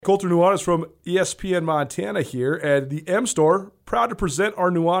Colter Nuanez from ESPN Montana here, and the M Store, proud to present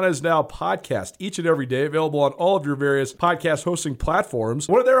our Nuanez Now podcast each and every day, available on all of your various podcast hosting platforms.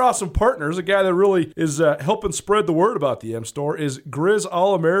 One of their awesome partners, a guy that really is helping spread the word about the M Store, is Grizz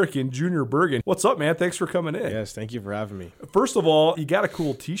All-American Junior Bergen. What's up, man? Thanks for coming in. Yes, thank you for having me. First of all, you got a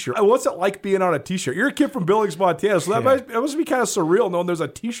cool t-shirt. What's it like being on a t-shirt? You're a kid from Billings, Montana, so that must be kind of surreal knowing there's a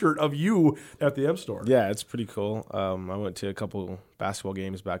t-shirt of you at the M Store. Yeah, it's pretty cool. I went to a couple basketball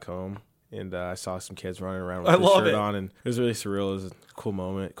games back home, and I saw some kids running around with the shirt on, and it was really surreal. It was a cool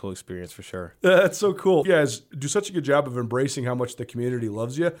moment, cool experience for sure. That's so cool. You guys do such a good job of embracing how much the community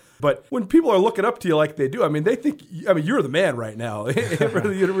loves you. But when people are looking up to you like they do, they think, you're the man right now for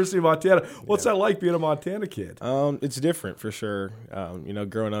the University of Montana. What's that like being a Montana kid? It's different for sure.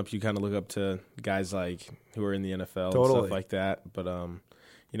 Growing up, you kind of look up to guys like who are in the NFL and stuff like that. But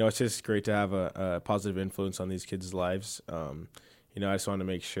it's just great to have a positive influence on these kids' lives. I just want to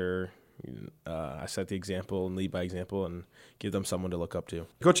make sure I set the example and lead by example and give them someone to look up to.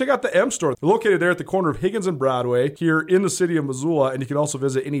 Go check out the M Store. They're located there at the corner of Higgins and Broadway here in the city of Missoula, and you can also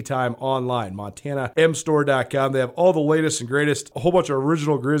visit anytime online, montanamstore.com. They have all the latest and greatest, a whole bunch of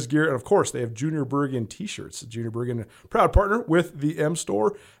original Grizz gear, and of course, they have Junior Bergen t-shirts. Junior Bergen, proud partner with the M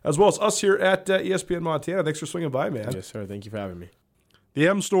Store, as well as us here at ESPN Montana. Thanks for swinging by, man. Yes, sir. Thank you for having me. The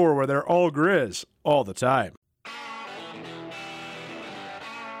M Store, where they're all Grizz all the time.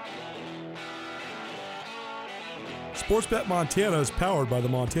 Sportsbet Montana is powered by the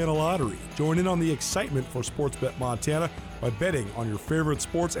Montana Lottery. Join in on the excitement for Sportsbet Montana by betting on your favorite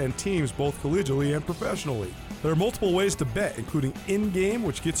sports and teams both collegially and professionally. There are multiple ways to bet, including in-game,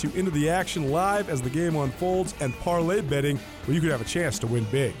 which gets you into the action live as the game unfolds, and parlay betting, where you could have a chance to win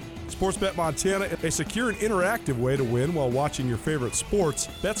big. Sportsbet Montana, a secure and interactive way to win while watching your favorite sports.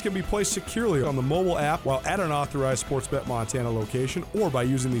 Bets can be placed securely on the mobile app while at an authorized Sportsbet Montana location or by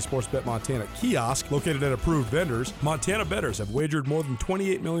using the Sportsbet Montana kiosk located at approved vendors. Montana bettors have wagered more than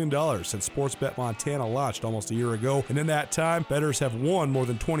 $28 million since Sportsbet Montana launched almost a year ago, and in that time, bettors have won more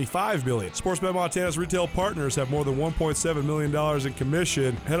than $25 million. Sportsbet Montana's retail partners have more than $1.7 million in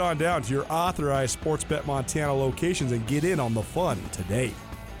commission. Head on down to your authorized Sportsbet Montana locations and get in on the fun today.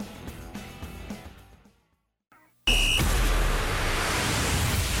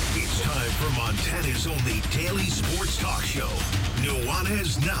 Montana's only daily sports talk show,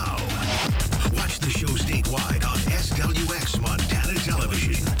 Nuanez Now. Watch the show statewide on SWX Montana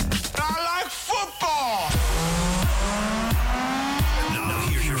Television. I like football! Now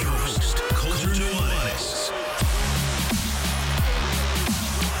here's your host, Colter Nuanez.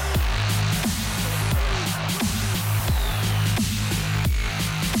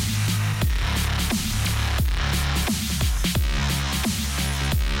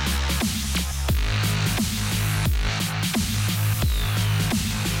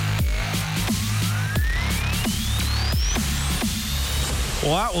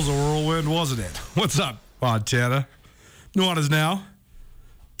 Well, that was a whirlwind, wasn't it? What's up, Montana? Nuanez Now,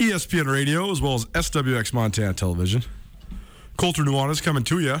 ESPN Radio, as well as SWX Montana Television. Colter Nuanez coming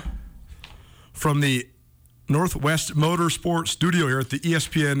to you from the Northwest Motorsport Studio here at the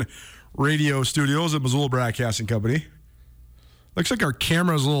ESPN Radio Studios at Missoula Broadcasting Company. Looks like our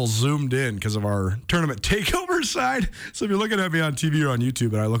camera's a little zoomed in because of our tournament takeover side. So if you're looking at me on TV or on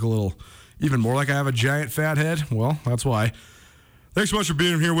YouTube and I look a little even more like I have a giant fat head, well, that's why. Thanks so much for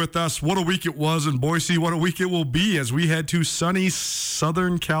being here with us. What a week it was in Boise. What a week it will be as we head to sunny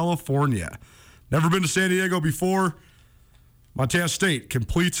Southern California. Never been to San Diego before. Montana State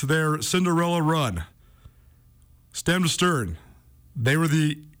completes their Cinderella run. Stem to stern, they were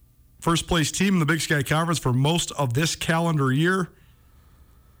the first place team in the Big Sky Conference for most of this calendar year.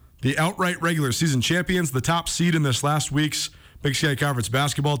 The outright regular season champions, the top seed in this last week's Big Sky Conference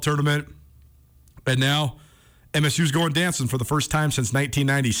basketball tournament. And now MSU's going dancing for the first time since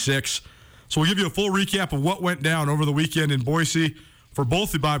 1996. So we'll give you a full recap of what went down over the weekend in Boise for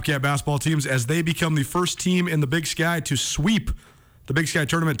both the Bobcat basketball teams as they become the first team in the Big Sky to sweep the Big Sky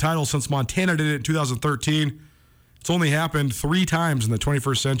tournament title since Montana did it in 2013. It's only happened 3 times in the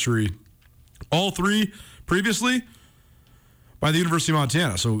 21st century. All 3 previously by the University of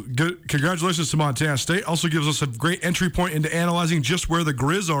Montana. So good, congratulations to Montana State. Also gives us a great entry point into analyzing just where the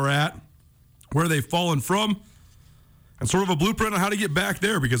Grizz are at, where they've fallen from, and sort of a blueprint on how to get back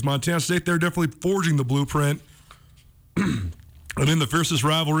there, because Montana State, they're definitely forging the blueprint. And in the fiercest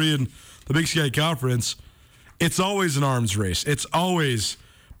rivalry in the Big Sky Conference, it's always an arms race. It's always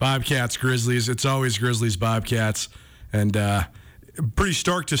Bobcats, Grizzlies. It's always Grizzlies, Bobcats. And pretty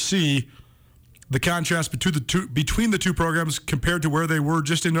stark to see the contrast between the two programs compared to where they were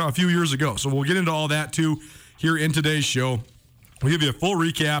just a few years ago. So we'll get into all that, too, here in today's show. We'll give you a full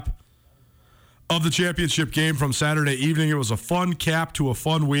recap of the championship game from Saturday evening. It was a fun cap to a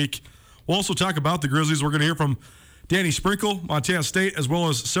fun week. We'll also talk about the Grizzlies. We're going to hear from Danny Sprinkle, Montana State, as well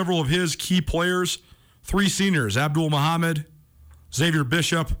as several of his key players. 3 seniors, Abdul Muhammad, Xavier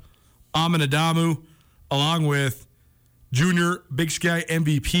Bishop, Amin Adamu, along with junior Big Sky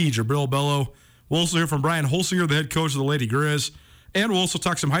MVP Jabril Bello. We'll also hear from Brian Holsinger, the head coach of the Lady Grizz. And we'll also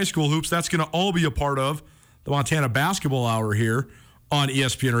talk some high school hoops. That's going to all be a part of the Montana Basketball Hour here on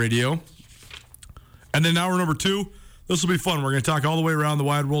ESPN Radio. And then hour number 2, this will be fun. We're going to talk all the way around the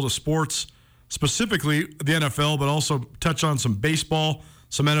wide world of sports, specifically the NFL, but also touch on some baseball,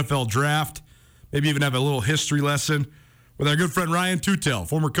 some NFL draft, maybe even have a little history lesson with our good friend Ryan Tutel,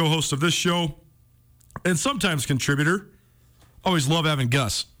 former co-host of this show and sometimes contributor. Always love having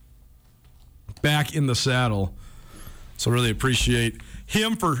Gus back in the saddle. So really appreciate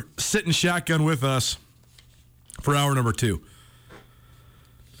him for sitting shotgun with us for hour number 2.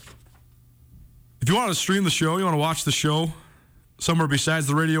 If you want to stream the show, you want to watch the show somewhere besides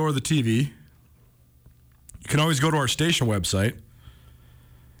the radio or the TV, you can always go to our station website.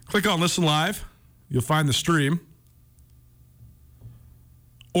 Click on Listen Live. You'll find the stream.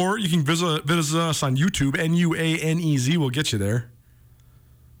 Or you can visit us on YouTube. NUANEZ will get you there.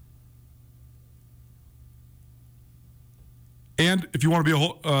 And if you want to be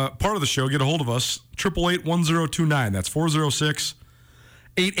a part of the show, get a hold of us. 888-1029. That's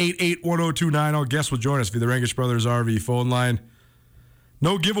 406-888-1029. Our guest will join us via the Rangish Brothers RV phone line.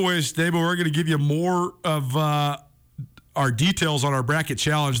 No giveaways today, but we're going to give you more of our details on our bracket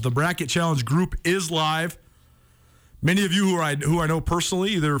challenge. The bracket challenge group is live. Many of you who I know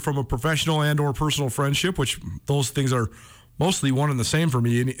personally, either from a professional and or personal friendship, which those things are mostly one and the same for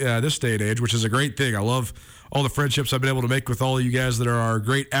me in this day and age, which is a great thing. I love all the friendships I've been able to make with all of you guys that are our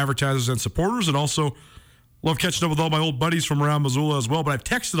great advertisers and supporters, and also love catching up with all my old buddies from around Missoula as well. But I've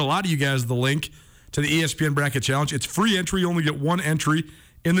texted a lot of you guys the link to the ESPN Bracket Challenge. It's free entry. You only get one entry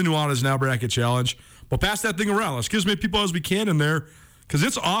in the Nuanez Now Bracket Challenge. But pass that thing around. Let's get as many people as we can in there because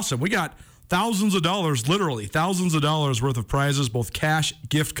it's awesome. We got thousands of dollars, literally thousands of dollars worth of prizes, both cash,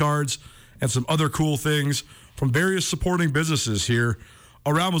 gift cards, and some other cool things from various supporting businesses here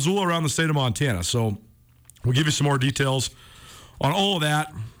around Missoula, around the state of Montana. So we'll give you some more details on all of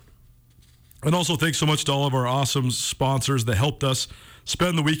that. And also thanks so much to all of our awesome sponsors that helped us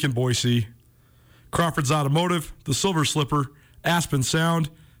spend the week in Boise. Crawford's Automotive, The Silver Slipper, Aspen Sound,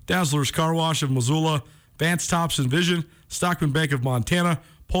 Dazzler's Car Wash of Missoula, Vance Thompson Vision, Stockman Bank of Montana,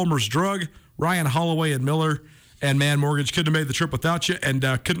 Palmer's Drug, Ryan Holloway and Miller, and Man Mortgage. Couldn't have made the trip without you, and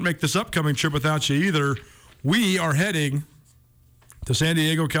couldn't make this upcoming trip without you either. We are heading to San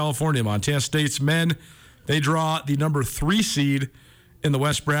Diego, California. Montana State's men, they draw the number 3 seed in the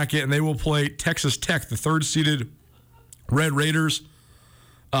West bracket, and they will play Texas Tech, the 3rd-seeded Red Raiders,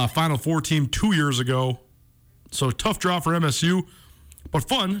 Final Four team 2 years ago. So tough draw for MSU, but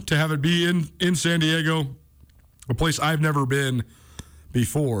fun to have it be in San Diego, a place I've never been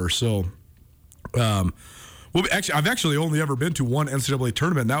before. So I've actually only ever been to one NCAA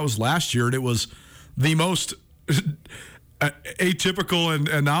tournament, and that was last year, and it was the most atypical and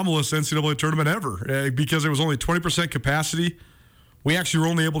anomalous NCAA tournament ever because it was only 20% capacity. We actually were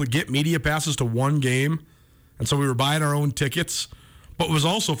only able to get media passes to one game, and so we were buying our own tickets. But it was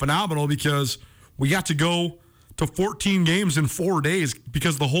also phenomenal because we got to go to 14 games in 4 days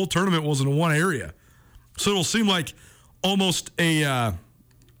because the whole tournament was in one area. So it'll seem like almost a,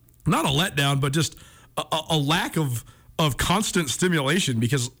 not a letdown, but just a lack of constant stimulation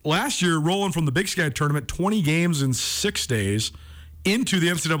because last year, rolling from the Big Sky tournament, 20 games in 6 days, into the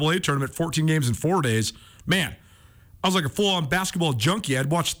NCAA tournament, 14 games in 4 days, man, I was like a full-on basketball junkie. I'd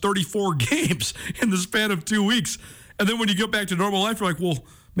watched 34 games in the span of 2 weeks. And then when you go back to normal life, you're like, well,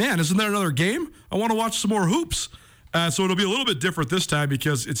 man, isn't there another game? I want to watch some more hoops. So it'll be a little bit different this time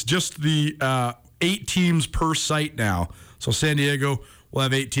because it's just the 8 teams per site now. So San Diego will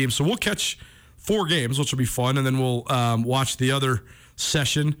have 8 teams. So we'll catch 4 games, which will be fun, and then we'll watch the other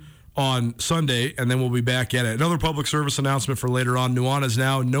session on Sunday, and then we'll be back at it. Another public service announcement for later on. Nuanez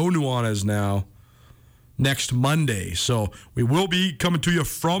Now, no Nuanez Now next Monday. So we will be coming to you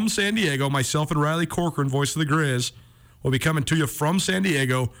from San Diego. Myself and Riley Corcoran, voice of the Grizz, will be coming to you from San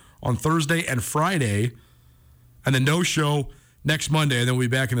Diego on Thursday and Friday, and then no show next Monday, and then we'll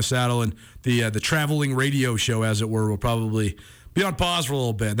be back in the saddle, and the traveling radio show, as it were, will probably be on pause for a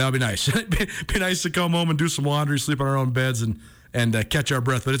little bit. That would be nice. Be nice to come home and do some laundry, sleep on our own beds, and catch our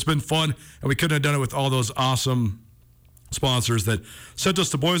breath. But it's been fun, and we couldn't have done it with all those awesome sponsors that sent us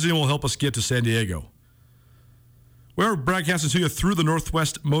to Boise and will help us get to San Diego. We're broadcasting to you through the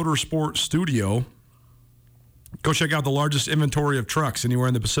Northwest Motorsport Studio. Go check out the largest inventory of trucks anywhere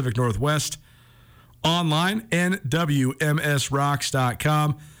in the Pacific Northwest. Online,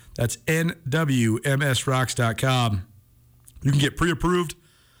 nwmsrocks.com. That's nwmsrocks.com. You can get pre-approved,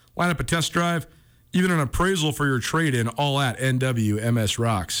 line up a test drive, even an appraisal for your trade-in, all at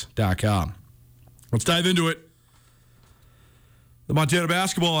nwmsrocks.com. Let's dive into it. The Montana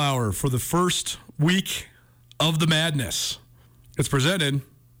Basketball Hour for the first week of the madness. It's presented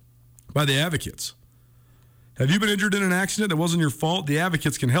by the Advocates. Have you been injured in an accident that wasn't your fault? The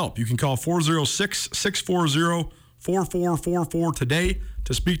Advocates can help. You can call 406-640-4444 today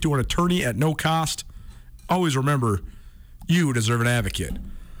to speak to an attorney at no cost. Always remember, you deserve an advocate.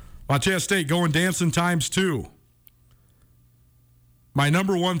 Montana State going dancing times 2. My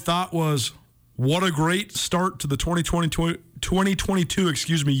number one thought was, what a great start to the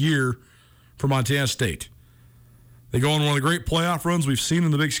 2022 year for Montana State. They go on one of the great playoff runs we've seen in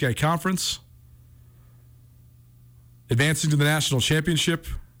the Big Sky Conference, advancing to the national championship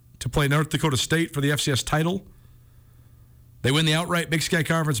to play North Dakota State for the FCS title. They win the outright Big Sky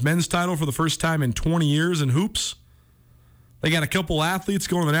Conference men's title for the first time in 20 years in hoops. They got a couple athletes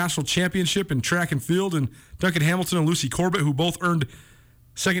going to the national championship in track and field, and Duncan Hamilton and Lucy Corbett, who both earned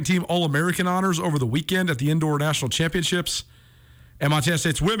second-team All-American honors over the weekend at the Indoor National Championships. And Montana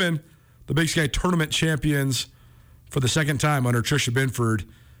State's women, the Big Sky Tournament champions for the second time under Tricia Binford.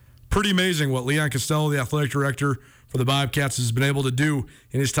 Pretty amazing what Leon Costello, the athletic director for the Bobcats, has been able to do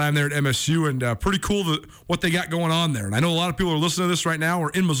in his time there at MSU, and pretty cool what they got going on there. And I know a lot of people are listening to this right now, are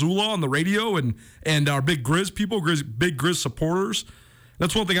in Missoula on the radio, and our big Grizz people, big Grizz supporters.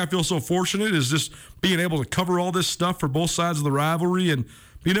 That's one thing I feel so fortunate, is just being able to cover all this stuff for both sides of the rivalry and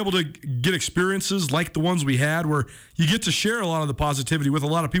being able to get experiences like the ones we had, where you get to share a lot of the positivity with a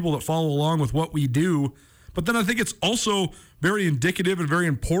lot of people that follow along with what we do. But then I think it's also very indicative and very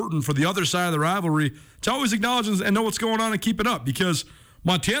important for the other side of the rivalry to always acknowledge and know what's going on and keep it up, because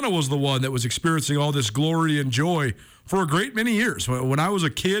Montana was the one that was experiencing all this glory and joy for a great many years. When I was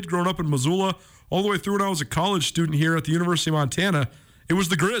a kid growing up in Missoula, all the way through when I was a college student here at the University of Montana, it was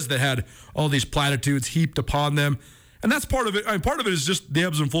the Grizz that had all these platitudes heaped upon them. And that's part of it. I mean, part of it is just the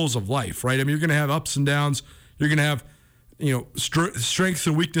ebbs and flows of life, right? I mean, you're going to have ups and downs. You're going to have, strengths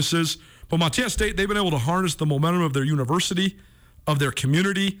and weaknesses. But Montana State, they've been able to harness the momentum of their university, of their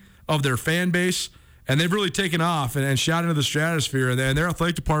community, of their fan base, and they've really taken off and shot into the stratosphere. And their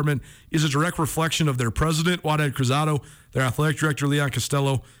athletic department is a direct reflection of their president, Waded Cruzado, their athletic director, Leon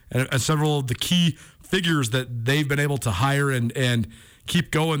Costello, and several of the key figures that they've been able to hire and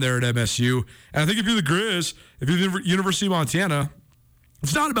keep going there at MSU. And I think if you're the Grizz, if you're the University of Montana,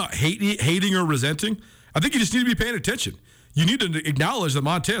 it's not about hating or resenting. I think you just need to be paying attention. You need to acknowledge that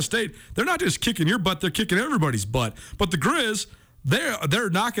Montana State, they're not just kicking your butt, they're kicking everybody's butt. But the Grizz, they're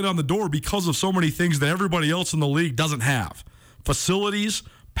knocking on the door because of so many things that everybody else in the league doesn't have. Facilities,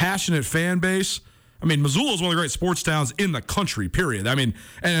 passionate fan base. I mean, Missoula is one of the great sports towns in the country, period. I mean,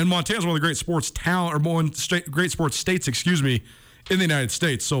 and Montana is one of the great sports great sports states, in the United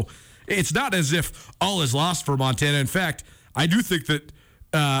States. So it's not as if all is lost for Montana. In fact, I do think that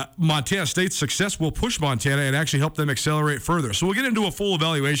Montana State's success will push Montana and actually help them accelerate further. So we'll get into a full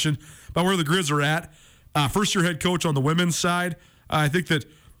evaluation about where the Grizz are at. First-year head coach on the women's side. I think that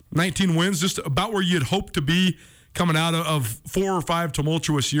 19 wins, just about where you'd hope to be coming out of 4 or 5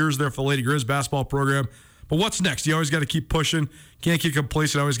 tumultuous years there for the Lady Grizz basketball program. But what's next? You always got to keep pushing. Can't get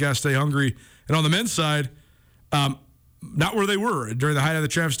complacent. Always got to stay hungry. And on the men's side, not where they were during the height of the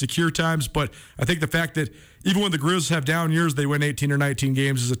Travis DeCuire times, but I think the fact that even when the Grizz have down years, they win 18 or 19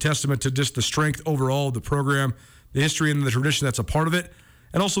 games is a testament to just the strength overall of the program, the history and the tradition that's a part of it.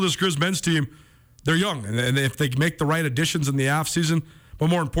 And also this Grizz men's team, they're young, and if they make the right additions in the offseason, but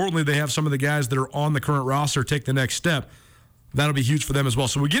more importantly, they have some of the guys that are on the current roster take the next step, that'll be huge for them as well.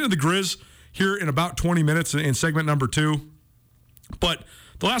 So we get into the Grizz here in about 20 minutes in segment number 2. But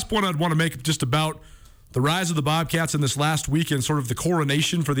the last point I'd want to make just about the rise of the Bobcats in this last week and sort of the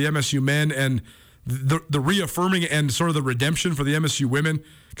coronation for the MSU men and the reaffirming and sort of the redemption for the MSU women.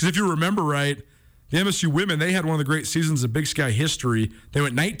 Because if you remember right, the MSU women, they had one of the great seasons of Big Sky history. They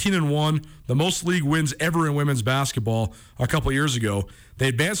went 19-1, the most league wins ever in women's basketball a couple years ago. They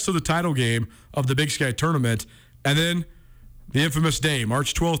advanced to the title game of the Big Sky tournament. And then the infamous day,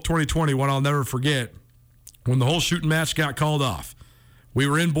 March 12th, 2020, one I'll never forget, when the whole shooting match got called off. We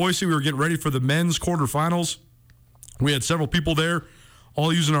were in Boise. We were getting ready for the men's quarterfinals. We had several people there,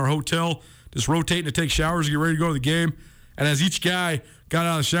 all using our hotel, just rotating to take showers to get ready to go to the game. And as each guy got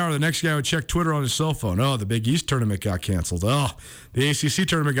out of the shower, the next guy would check Twitter on his cell phone. Oh, the Big East tournament got canceled. Oh, the ACC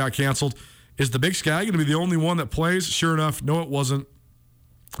tournament got canceled. Is the Big Sky going to be the only one that plays? Sure enough, no, it wasn't.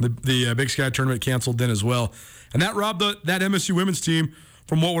 The Big Sky tournament canceled then as well. And that robbed that MSU women's team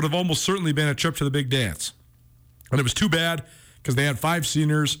from what would have almost certainly been a trip to the big dance. And it was too bad because they had 5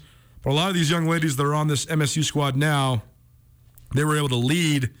 seniors. But a lot of these young ladies that are on this MSU squad now, they were able to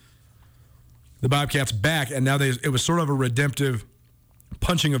lead the Bobcats back, and now it was sort of a redemptive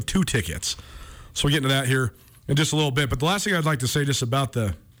punching of 2 tickets. So we'll get into that here in just a little bit. But the last thing I'd like to say just about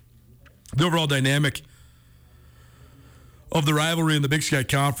the overall dynamic of the rivalry in the Big Sky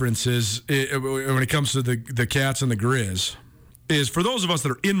Conference is, when it comes to the Cats and the Grizz, is for those of us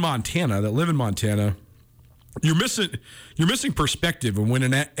that are in Montana, that live in Montana, you're missing perspective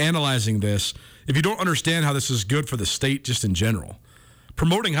when analyzing this if you don't understand how this is good for the state just in general.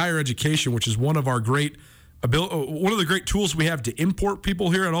 Promoting higher education, which is one of the great tools we have to import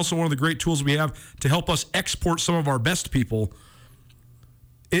people here, and also one of the great tools we have to help us export some of our best people.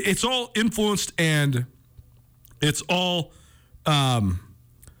 It's all influenced and it's all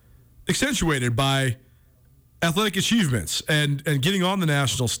accentuated by athletic achievements and getting on the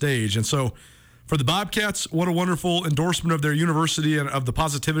national stage. And so for the Bobcats, what a wonderful endorsement of their university and of the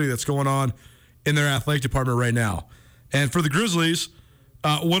positivity that's going on in their athletic department right now. And for the Grizzlies,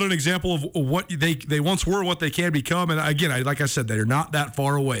 what an example of what they once were, what they can become. And again, like I said, they're not that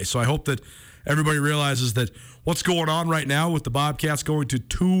far away. So I hope that everybody realizes that what's going on right now with the Bobcats going to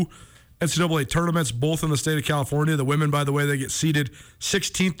 2 NCAA tournaments, both in the state of California. The women, by the way, they get seeded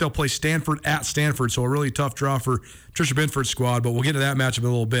 16th. They'll play Stanford at Stanford, so a really tough draw for Tricia Binford's squad, but we'll get to that matchup in a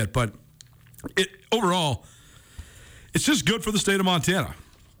little bit. But overall, it's just good for the state of Montana.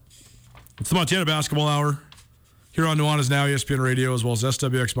 It's the Montana Basketball Hour here on Nuanez Now, ESPN Radio, as well as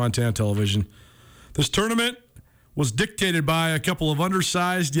SWX Montana Television. This tournament was dictated by a couple of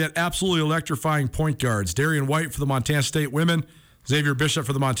undersized yet absolutely electrifying point guards. Darian White for the Montana State women, Xavier Bishop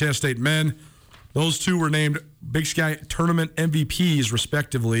for the Montana State men. Those two were named Big Sky Tournament MVPs,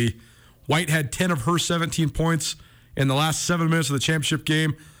 respectively. White had 10 of her 17 points in the last 7 minutes of the championship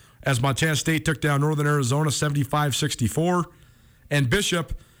game as Montana State took down Northern Arizona 75-64. And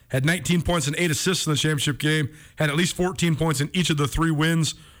Bishop had 19 points and 8 assists in the championship game, had at least 14 points in each of the 3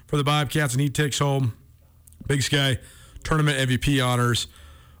 wins for the Bobcats, and he takes home Big Sky Tournament MVP honors.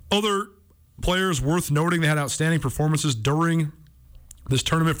 Other players worth noting, they had outstanding performances during this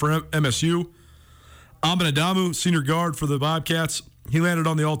tournament for MSU. Amin Adamu, senior guard for the Bobcats, he landed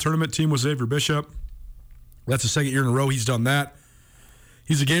on the all-tournament team with Xavier Bishop. That's the second year in a row he's done that.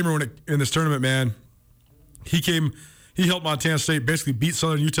 He's a gamer in this tournament, man. He helped Montana State basically beat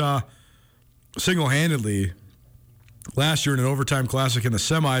Southern Utah single-handedly last year in an overtime classic in the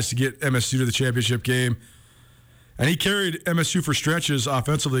semis to get MSU to the championship game. And he carried MSU for stretches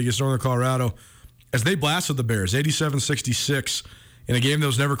offensively against Northern Colorado as they blasted the Bears, 87-66, in a game that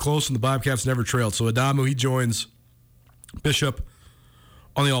was never close and the Bobcats never trailed. So Adamu, he joins Bishop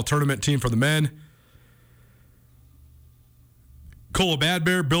on the all-tournament team for the men. Cola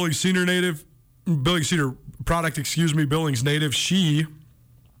Badbear, Billings Cedar Billings native. She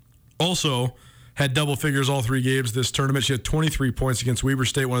also had double figures all 3 games this tournament. She had 23 points against Weber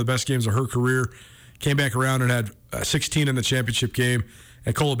State, one of the best games of her career. Came back around and had 16 in the championship game.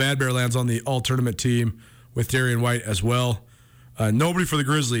 And Cola Badbear lands on the all-tournament team with Darian White as well. Nobody for the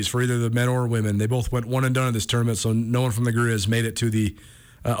Grizzlies, for either the men or women. They both went one and done in this tournament, so no one from the Grizz made it to the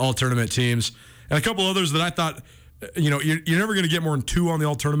all-tournament teams. And a couple others that I thought, you're never going to get more than 2 on the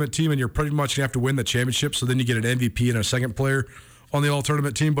all-tournament team, and you're pretty much going to have to win the championship, so then you get an MVP and a second player on the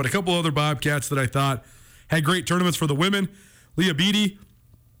all-tournament team. But a couple other Bobcats that I thought had great tournaments for the women. Leah Beatty,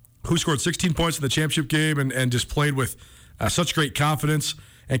 who scored 16 points in the championship game and just played with such great confidence.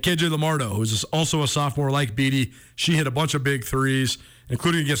 And KJ Lamardo, who's also a sophomore like Beatty. She hit a bunch of big threes,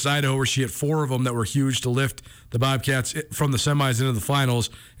 including against Idaho, where she hit 4 of them that were huge to lift the Bobcats from the semis into the finals.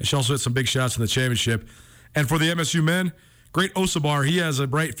 And she also hit some big shots in the championship. And for the MSU men, great Osabar. He has a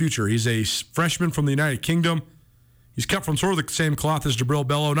bright future. He's a freshman from the United Kingdom. He's cut from sort of the same cloth as Jabril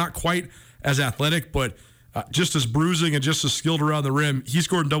Bello. Not quite as athletic, but just as bruising and just as skilled around the rim. He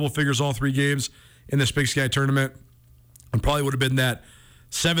scored in double figures all 3 games in this Big Sky tournament, and probably would have been that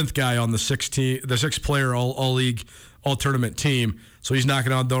 7th guy on the 6th player all-league, all-tournament team. So he's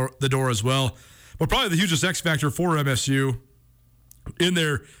knocking on the door as well. But probably the hugest X factor for MSU in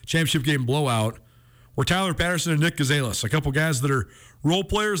their championship game blowout were Tyler Patterson and Nick Gonzalez, a couple guys that are role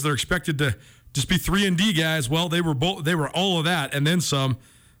players that are expected to just be 3-and-D guys. Well, they were all of that and then some.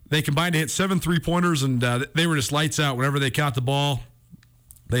 They combined to hit 7 3-pointers, and they were just lights out. Whenever they caught the ball,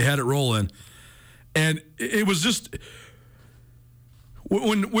 they had it rolling. And it was just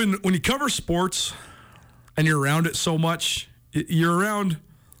when you cover sports and you're around it so much, you're around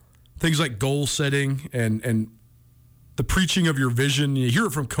things like goal setting and the preaching of your vision. You hear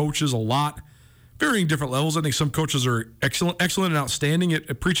it from coaches a lot, varying different levels. I think some coaches are excellent and outstanding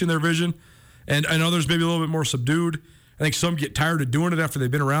at preaching their vision, and others maybe a little bit more subdued. I think some get tired of doing it after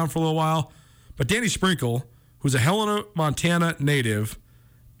they've been around for a little while. But Danny Sprinkle, who's a Helena, Montana native,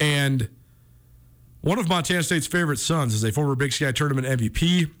 and one of Montana State's favorite sons, is a former Big Sky Tournament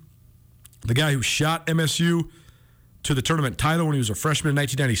MVP, the guy who shot MSU to the tournament title when he was a freshman in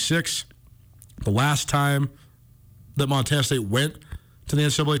 1996, the last time that Montana State went to the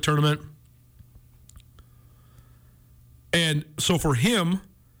NCAA tournament. And so for him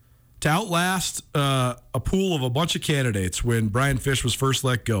to outlast a pool of a bunch of candidates when Brian Fish was first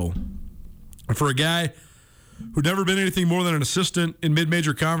let go, and for a guy who'd never been anything more than an assistant in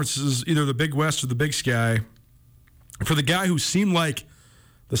mid-major conferences, either the Big West or the Big Sky, and for the guy who seemed like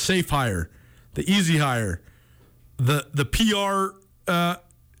the safe hire, the easy hire, the PR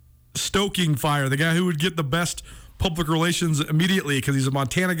stoking fire, the guy who would get the best public relations immediately because he's a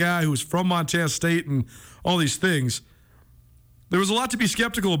Montana guy who was from Montana State and all these things. There was a lot to be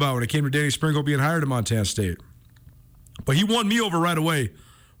skeptical about when it came to Danny Sprinkle being hired at Montana State. But he won me over right away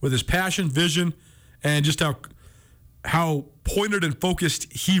with his passion, vision, and just how pointed and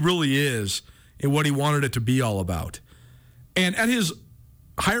focused he really is in what he wanted it to be all about. And at his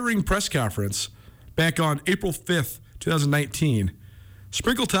hiring press conference back on April 5th, 2019,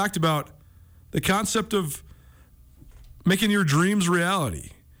 Sprinkle talked about the concept of making your dreams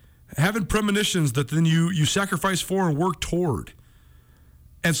reality, having premonitions that then you sacrifice for and work toward.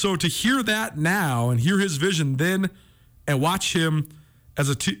 And so to hear that now and hear his vision then and watch him as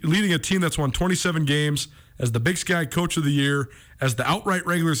leading a team that's won 27 games, as the Big Sky Coach of the Year, as the outright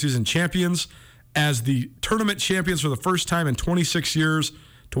regular season champions, as the tournament champions for the first time in 26 years,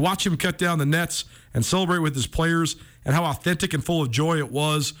 to watch him cut down the nets and celebrate with his players and how authentic and full of joy it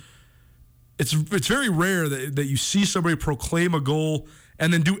was. It's very rare that you see somebody proclaim a goal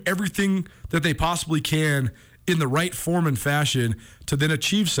and then do everything that they possibly can in the right form and fashion to then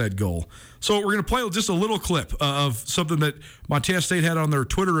achieve said goal. So we're going to play just a little clip of something that Montana State had on their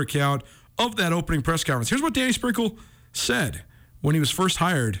Twitter account of that opening press conference. Here's what Danny Sprinkle said when he was first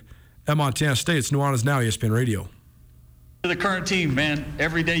hired at Montana State. It's Nuanez Now, ESPN Radio. To the current team, man,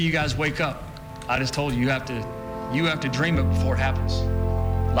 every day you guys wake up, I just told you, you have to dream it before it happens.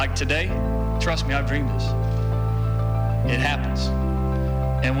 Like today, trust me, I've dreamed this. It happens.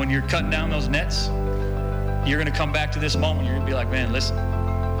 And when you're cutting down those nets, you're going to come back to this moment. You're going to be like, man, listen,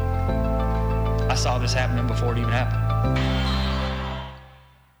 I saw this happening before it even happened.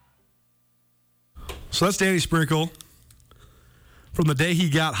 So that's Danny Sprinkle from the day he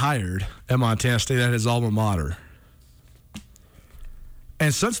got hired at Montana State at his alma mater.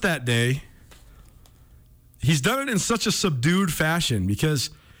 And since that day, he's done it in such a subdued fashion because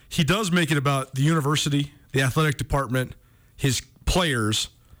he does make it about the university, the athletic department, his players,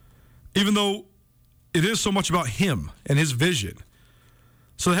 even though it is so much about him and his vision.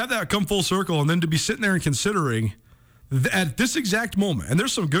 So to have that come full circle and then to be sitting there and considering at this exact moment, and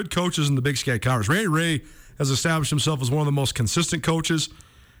there's some good coaches in the Big Sky Conference. Randy Ray has established himself as one of the most consistent coaches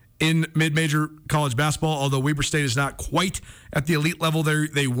in mid-major college basketball, although Weber State is not quite at the elite level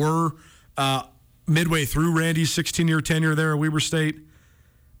they were midway through Randy's 16-year tenure there at Weber State.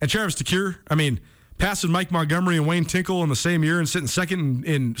 And Travis DeCuire, passing Mike Montgomery and Wayne Tinkle in the same year and sitting second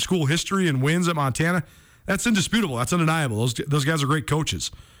in school history and wins at Montana, that's indisputable. That's undeniable. Those guys are great coaches.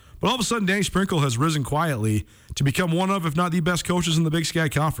 But all of a sudden, Danny Sprinkle has risen quietly to become one of, if not the best coaches in the Big Sky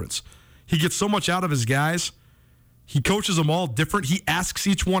Conference. He gets so much out of his guys. He coaches them all different. He asks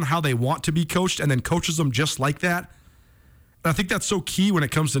each one how they want to be coached and then coaches them just like that. And I think that's so key when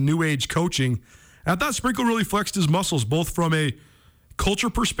it comes to new age coaching. And I thought Sprinkle really flexed his muscles both from a culture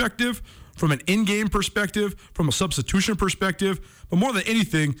perspective, from an in-game perspective, from a substitution perspective, but more than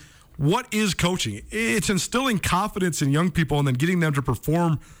anything, what is coaching? It's instilling confidence in young people and then getting them to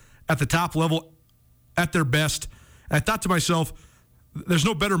perform at the top level at their best. And I thought to myself, there's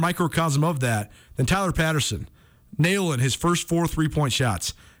no better microcosm of that than Tyler Patterson nailing his first 4 3-point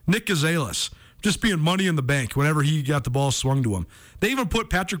shots. Nick Gonzalez just being money in the bank whenever he got the ball swung to him. They even put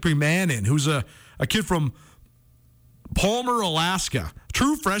Patrick McMahon in, who's a kid from Palmer, Alaska,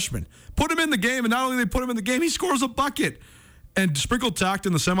 true freshman. Put him in the game, and not only they put him in the game, he scores a bucket. And Sprinkle talked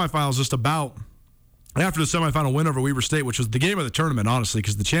in the semifinals just about, after the semifinal win over Weber State, which was the game of the tournament, honestly,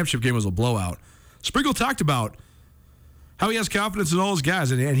 because the championship game was a blowout. Sprinkle talked about how he has confidence in all his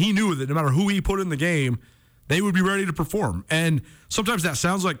guys, and he knew that no matter who he put in the game, they would be ready to perform. And sometimes that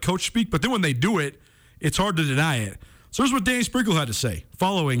sounds like coach speak, but then when they do it, it's hard to deny it. So here's what Danny Sprinkle had to say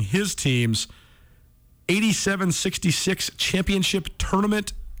following his team's 87-66 championship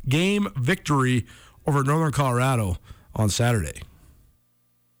tournament game victory over Northern Colorado on Saturday.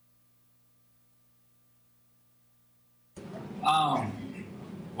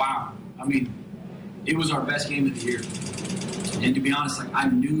 Wow. I mean, it was our best game of the year. And to be honest, like, I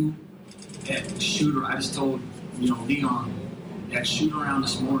knew at shooter, I just told, Leon, at shoot around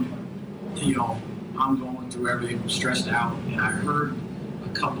this morning, I'm going through everything, stressed out, and I heard a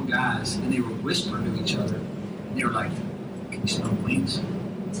couple guys, and they were whispering to each other, and they were like, "Can you smell the wings?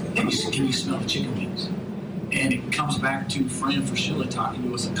 Can you smell the chicken wings?" And it comes back to Fran Fraschilla talking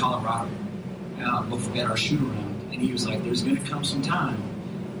to us in Colorado at our shoot around, and he was like, "There's going to come some time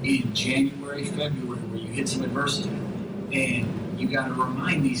in January, February, where you hit some adversity, and you got to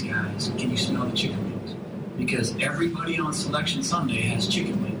remind these guys, can you smell the chicken wings? Because everybody on Selection Sunday has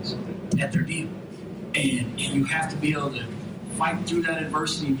chicken wings at their deal, and you have to be able to fight through that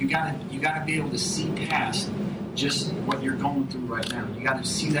adversity. You got to be able to see past just what you're going through right now. You got to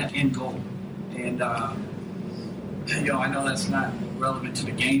see that end goal." And I know that's not relevant to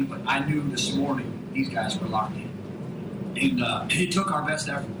the game, but I knew this morning these guys were locked in. And it took our best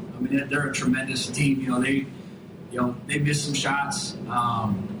effort. I mean, they're a tremendous team. They missed some shots.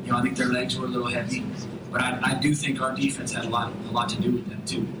 I think their legs were a little heavy, but I do think our defense had a lot to do with that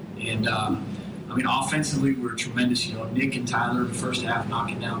too. And offensively, we were tremendous. Nick and Tyler the first half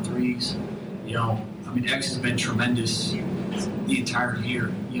knocking down threes. X has been tremendous the entire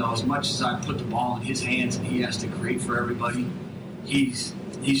year. As much as I put the ball in his hands and he has to create for everybody, he's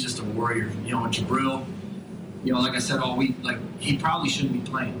just a warrior. And Jabril, like I said all week, like, he probably shouldn't be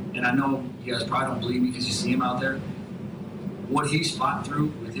playing. And I know you guys probably don't believe me because you see him out there. What he's fought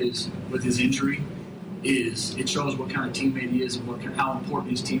through with his injury it shows what kind of teammate he is and how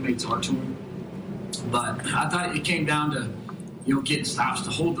important his teammates are to him. But I thought it came down to, getting stops to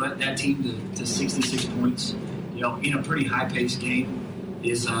hold that team to 66 points, in a pretty high-paced game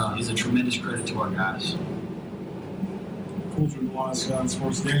is a tremendous credit to our guys. Coulter Nuanez on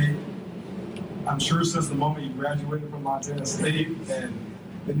Sports Day. I'm sure since the moment you graduated from Montana State and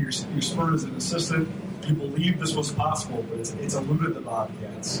then you're spurred as an assistant, you believe this was possible, but it's eluded the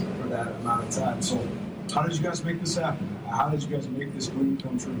Bobcats for that amount of time. So how did you guys make this happen? How did you guys make this dream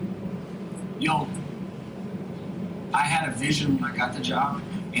come true? I had a vision when I got the job,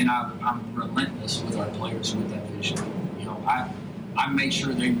 and I'm relentless with our players with that vision. I make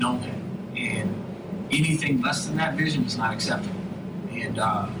sure they know that, and anything less than that vision is not acceptable. And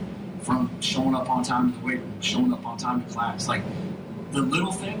from showing up on time to the weight room, showing up on time to class, like, the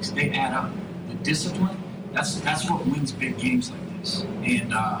little things, they add up. The discipline, that's what wins big games like this.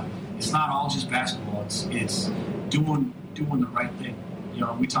 And it's not all just basketball. It's doing the right thing.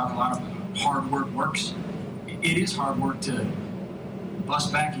 We talk a lot about hard work works. It is hard work to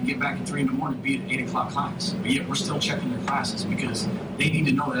bust back and get back at 3 a.m, be at 8 o'clock class. But yet we're still checking their classes because they need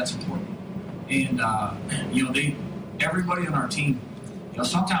to know that's important. And everybody on our team,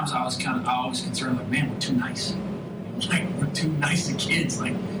 sometimes I was always concerned, like, man, we're too nice. Like, we're too nice to kids.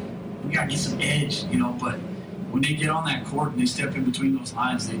 Like, we gotta get some edge, But when they get on that court and they step in between those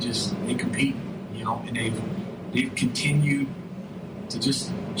lines, they compete, and they've continued to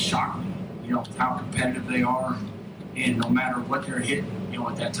just shock me, with how competitive they are. And no matter what they're hitting,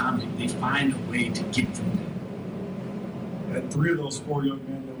 at that time, they find a way to get through that. And 3 of those 4 young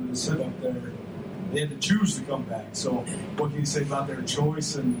men that were to sit up there, they had to choose to come back. So what can you say about their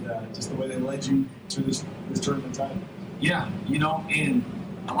choice and just the way they led you to this tournament time? Yeah, and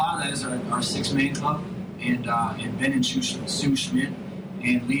a lot of that is our 6-man club, and Ben and Sue Schmidt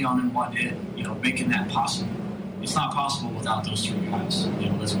and Leon and Wadet, making that possible. It's not possible without those 3 guys,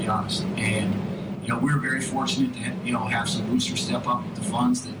 let's be honest. And, we're very fortunate to have some boosters step up with the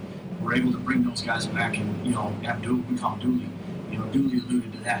funds that we're able to bring those guys back and, have Dooley, we call him Dooley. Dooley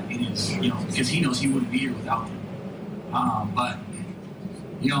alluded to that in his, because he knows he wouldn't be here without them. But,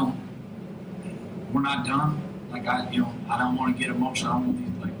 we're not done. Like, I don't want to get emotional. I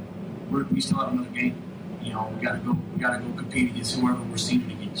don't want to, like, we still have another game. We gotta go compete against whoever we're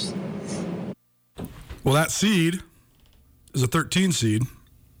seeded against. Well, that seed is a 14 seed,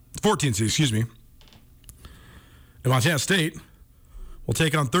 excuse me. And Montana State will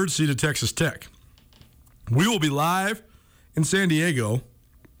take on 3rd seed at Texas Tech. We will be live in San Diego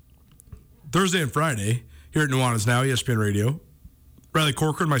Thursday and Friday here at Nuanez Now, ESPN Radio. Riley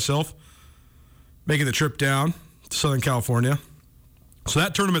Corcoran, myself, making the trip down to Southern California. So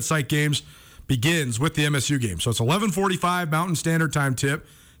that tournament site games begins with the MSU game. So it's 11:45 Mountain Standard Time tip,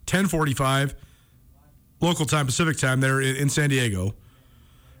 10:45 local time, Pacific time there in San Diego.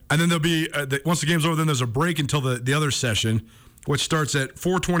 And then there'll be, once the game's over, then there's a break until the other session, which starts at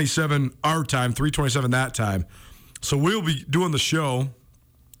 4:27 our time, 3:27 that time. So we'll be doing the show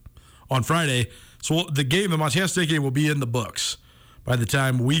on Friday So the Montana State game will be in the books by the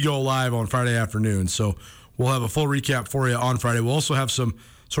time we go live on Friday afternoon. So we'll have a full recap for you on Friday. We'll also have some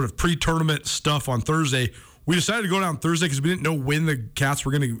sort of pre-tournament stuff on Thursday. We decided to go down Thursday because we didn't know when the Cats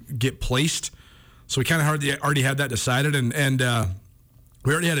were going to get placed. So we kind of already had that decided, and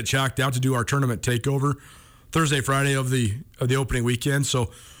we already had it chalked out to do our tournament takeover Thursday, Friday of the opening weekend.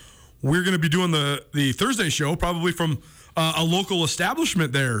 So we're going to be doing the Thursday show probably from a local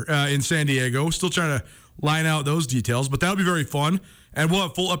establishment there in San Diego. Still trying to line out those details, but that'll be very fun. And we'll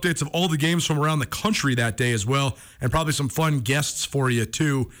have full updates of all the games from around the country that day as well, and probably some fun guests for you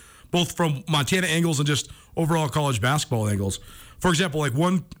too, both from Montana angles and just overall college basketball angles. For example, like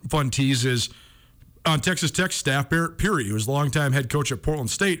one fun tease is on Texas Tech staff, Barrett Peary, who was the longtime head coach at Portland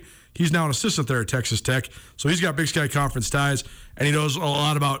State. He's now an assistant there at Texas Tech, so he's got Big Sky Conference ties, and he knows a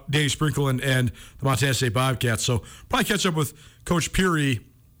lot about Danny Sprinkle and the Montana State Bobcats. So probably catch up with Coach Peary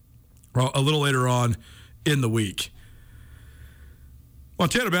a little later on in the week.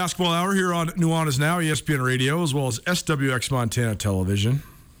 Montana Basketball Hour here on Nuanez Now, ESPN Radio, as well as SWX Montana Television.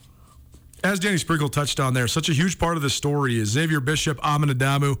 As Danny Sprinkle touched on there, such a huge part of the story is Xavier Bishop, Amin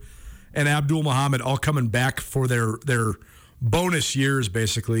Adamu, and Abdul Muhammad all coming back for their bonus years,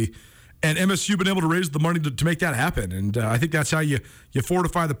 basically. And MSU been able to raise the money to make that happen. And I think that's how you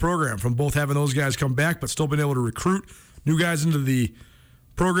fortify the program, from both having those guys come back but still being able to recruit new guys into the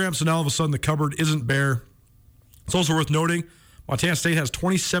program. So now all of a sudden the cupboard isn't bare. It's also worth noting Montana State has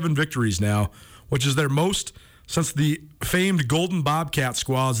 27 victories now, which is their most since the famed Golden Bobcat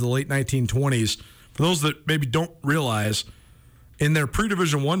squads of the late 1920s. For those that maybe don't realize, in their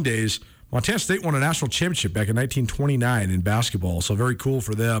pre-Division I days, Montana State won a national championship back in 1929 in basketball, so very cool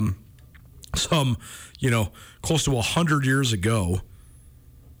for them. Some, close to 100 years ago,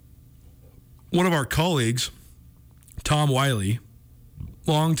 one of our colleagues, Tom Wiley,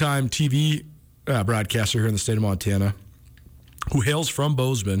 longtime TV broadcaster here in the state of Montana, who hails from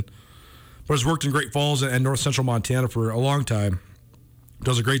Bozeman, but has worked in Great Falls and North Central Montana for a long time,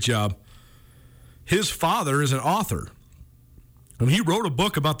 does a great job. His father is an author. And he wrote a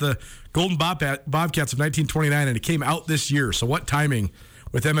book about the Golden Bobcats of 1929, and it came out this year. So what timing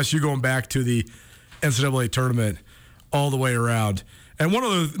with MSU going back to the NCAA tournament all the way around. And one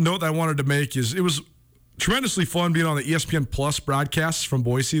other note that I wanted to make is it was tremendously fun being on the ESPN Plus broadcasts from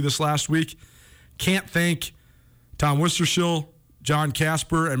Boise this last week. Can't thank Tom Wistershill, John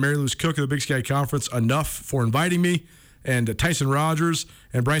Casper, and Mary Louise Cook of the Big Sky Conference enough for inviting me, and Tyson Rogers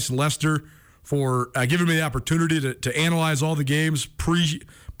and Bryson Lester for giving me the opportunity to analyze all the games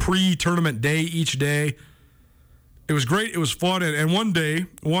pre-tournament day each day. It was great. It was fun. And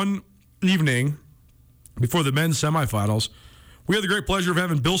one evening before the men's semifinals, we had the great pleasure of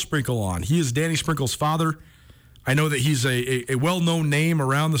having Bill Sprinkle on. He is Danny Sprinkle's father. I know that he's a well-known name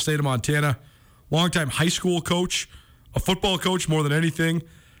around the state of Montana, longtime high school coach, a football coach more than anything,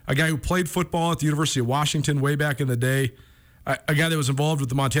 a guy who played football at the University of Washington way back in the day, a guy that was involved with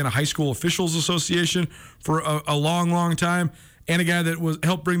the Montana High School Officials Association for a long, long time, and a guy that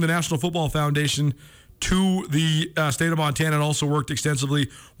helped bring the National Football Foundation to the state of Montana and also worked extensively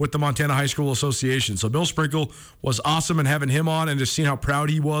with the Montana High School Association. So Bill Sprinkle was awesome, and having him on and just seeing how proud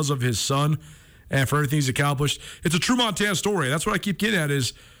he was of his son and for everything he's accomplished. It's a true Montana story. That's what I keep getting at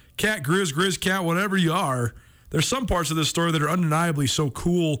is Cat, Grizz, Cat, whatever you are, there's some parts of this story that are undeniably so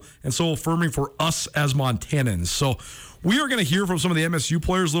cool and so affirming for us as Montanans. So we are going to hear from some of the MSU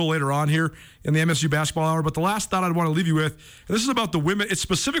players a little later on here in the MSU Basketball Hour. But the last thought I'd want to leave you with, and this is about the women. It's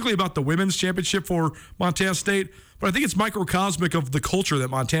specifically about the women's championship for Montana State, but I think it's microcosmic of the culture that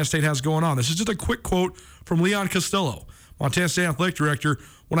Montana State has going on. This is just a quick quote from Leon Costello, Montana State Athletic Director,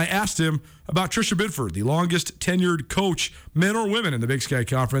 when I asked him about Tricia Bidford, the longest tenured coach, men or women, in the Big Sky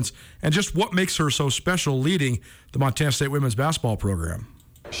Conference, and just what makes her so special leading the Montana State women's basketball program.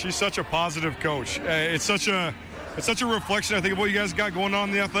 She's such a positive coach. It's such a reflection, I think, of what you guys got going on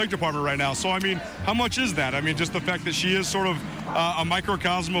in the athletic department right now. So, I mean, how much is that? I mean, just the fact that she is sort of a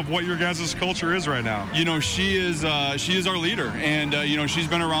microcosm of what your guys' culture is right now. She is our leader, and she's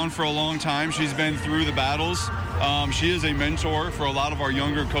been around for a long time. She's been through the battles. She is a mentor for a lot of our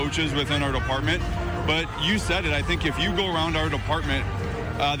younger coaches within our department. But you said it. I think if you go around our department,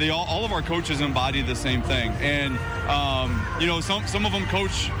 all of our coaches embody the same thing. And some of them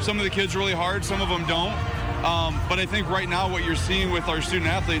coach some of the kids really hard, some of them don't. But I think right now what you're seeing with our student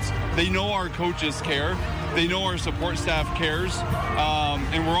athletes, they know our coaches care. They know our support staff cares.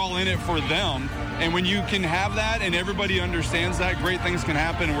 And we're all in it for them. And when you can have that and everybody understands that, great things can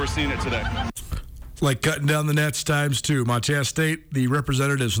happen, and we're seeing it today. like cutting down the nets times two. Montana State, the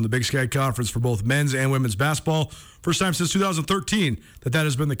representatives from the Big Sky Conference for both men's and women's basketball. First time since 2013 that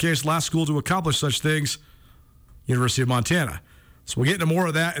has been the case. Last school to accomplish such things, University of Montana. So we'll get into more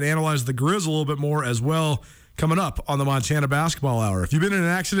of that and analyze the Grizz a little bit more as well coming up on the Montana Basketball Hour. If you've been in an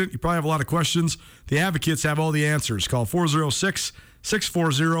accident, you probably have a lot of questions. The Advocates have all the answers. Call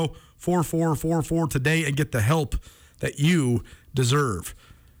 406-640-4444 today and get the help that you deserve.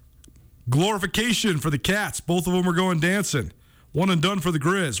 Glorification for the Cats. Both of them are going dancing. One and done for the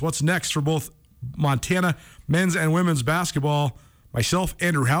Grizz. What's next for both Montana men's and women's basketball? Myself,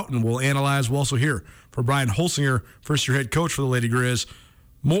 Andrew Houghton, will analyze. We'll also hear from Brian Holsinger, first-year head coach for the Lady Grizz.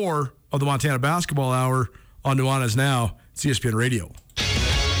 More of the Montana Basketball Hour on Nuanez Now, ESPN Radio.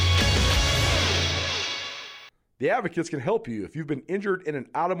 The Advocates can help you if you've been injured in an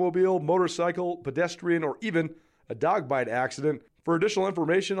automobile, motorcycle, pedestrian, or even a dog bite accident. For additional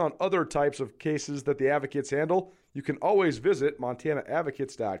information on other types of cases that the Advocates handle, you can always visit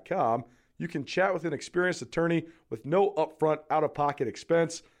MontanaAdvocates.com. You can chat with an experienced attorney with no upfront out-of-pocket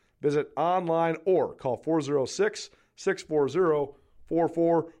expense. Visit online or call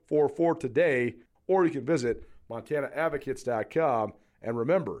 406-640-4444 today, or you can visit MontanaAdvocates.com. And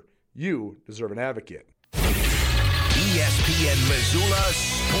remember, you deserve an advocate. ESPN Missoula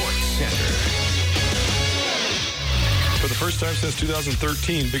Sports Center. For the first time since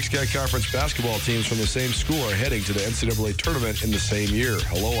 2013, Big Sky Conference basketball teams from the same school are heading to the NCAA tournament in the same year.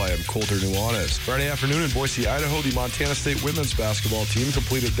 Hello, I am Colter Nuanez. Friday afternoon in Boise, Idaho, the Montana State women's basketball team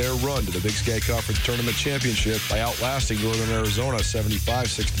completed their run to the Big Sky Conference Tournament Championship by outlasting Northern Arizona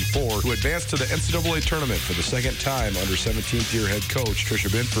 75-64 to advance to the NCAA tournament for the second time under 17th-year head coach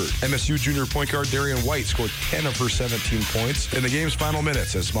Tricia Binford. MSU junior point guard Darian White scored 10 of her 17 points in the game's final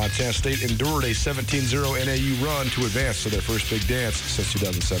minutes as Montana State endured a 17-0 NAU run to advance to their first big dance since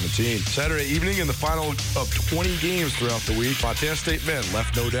 2017. Saturday evening in the final of 20 games throughout the week, Montana State men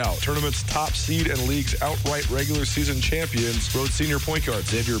left no doubt. Tournament's top seed and league's outright regular season champions rode senior point guard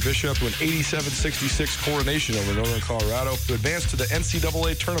Xavier Bishop to an 87-66 coronation over Northern Colorado to advance to the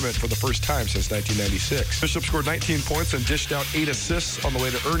NCAA tournament for the first time since 1996. Bishop scored 19 points and dished out 8 assists on the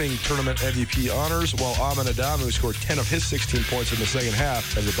way to earning tournament MVP honors, while Amin Adamu scored 10 of his 16 points in the second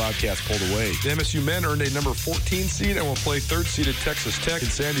half as the Bobcats pulled away. The MSU men earned a number 14 seed and will play third-seeded Texas Tech in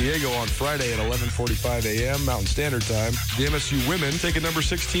San Diego on Friday at 11:45 a.m. Mountain Standard Time. The MSU women take a number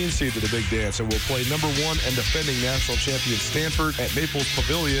 16 seed to the big dance and will play number 1 and defending national champion Stanford at Maples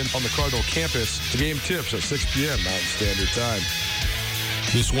Pavilion on the Cardinal campus. The game tips at 6 p.m. Mountain Standard Time.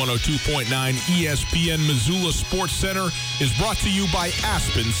 This 102.9 ESPN Missoula Sports Center is brought to you by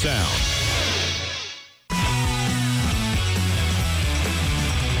Aspen Sound.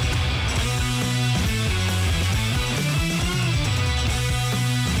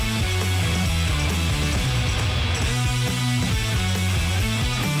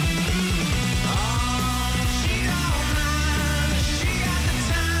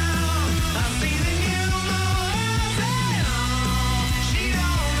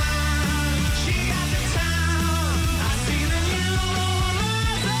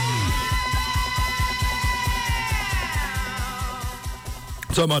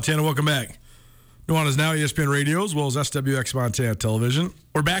 What's up, Montana? Welcome back. Nuanez Now, ESPN Radio, as well as SWX Montana Television.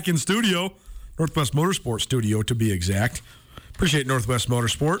 We're back in studio, Northwest Motorsport Studio, to be exact. Appreciate Northwest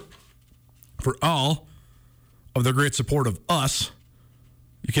Motorsport for all of their great support of us.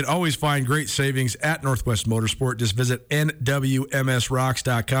 You can always find great savings at Northwest Motorsport. Just visit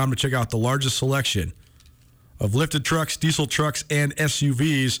nwmsrocks.com to check out the largest selection of lifted trucks, diesel trucks, and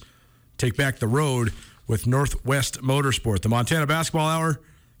SUVs. Take back the road with Northwest Motorsport. The Montana Basketball Hour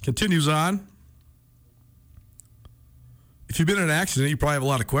continues on. If you've been in an accident, you probably have a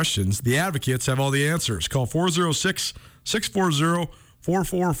lot of questions. The Advocates have all the answers. Call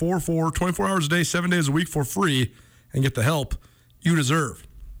 406-640-4444, 24 hours a day, 7 days a week for free, and get the help you deserve.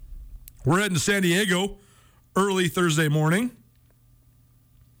 We're heading to San Diego early Thursday morning.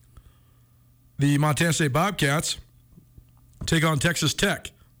 The Montana State Bobcats take on Texas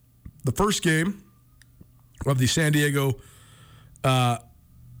Tech. The first game of the San Diego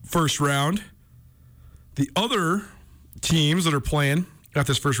first round. The other teams that are playing at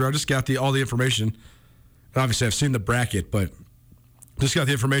this first round, just got all the information. And obviously, I've seen the bracket, but just got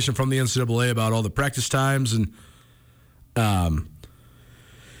the information from the NCAA about all the practice times and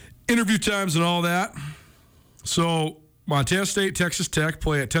interview times and all that. So Montana State, Texas Tech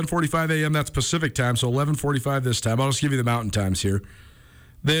play at 10:45 a.m. That's Pacific time, so 11:45 this time. I'll just give you the mountain times here.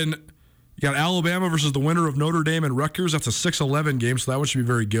 Then you got Alabama versus the winner of Notre Dame and Rutgers. That's a 6-11 game, so that one should be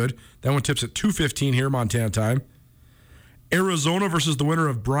very good. That one tips at 2:15 here, Montana time. Arizona versus the winner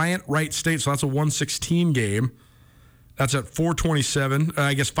of Bryant-Wright State. So that's a 1:16 game. That's at 4:27.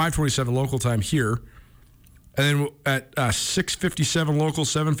 I guess 5:27 local time here. And then at 6:57 local,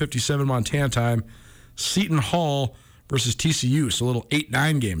 7:57 Montana time, Seton Hall versus TCU. So a little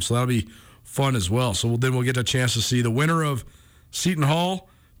 8-9 game. So that'll be fun as well. So then we'll get a chance to see the winner of Seton Hall,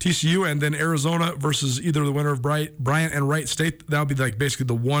 TCU, and then Arizona versus either the winner of Bryant and Wright State. That'll be like basically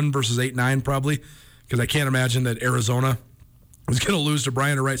the 1 versus 8-9 probably, because I can't imagine that Arizona was going to lose to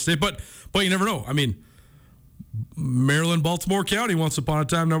Bryant or Wright State. But you never know. I mean, Maryland, Baltimore County, once upon a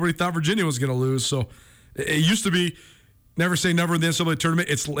time, nobody thought Virginia was going to lose. So it used to be never say never in the NCAA tournament,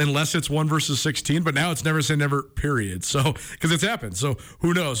 unless it's 1 versus 16. But now it's never say never, period. So because it's happened. So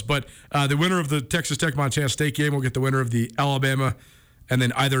who knows? But the winner of the Texas Tech Montana State game will get the winner of the Alabama and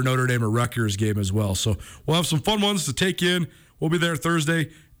then either Notre Dame or Rutgers game as well. So we'll have some fun ones to take in. We'll be there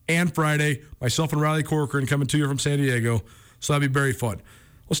Thursday and Friday. Myself and Riley Corcoran coming to you from San Diego. So that'll be very fun.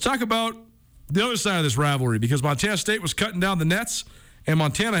 Let's talk about the other side of this rivalry, because Montana State was cutting down the nets, and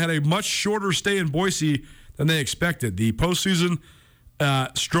Montana had a much shorter stay in Boise than they expected. The postseason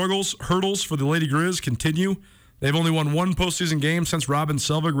hurdles for the Lady Grizz continue. They've only won one postseason game since Robin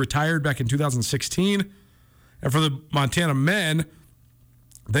Selvig retired back in 2016. And for the Montana men,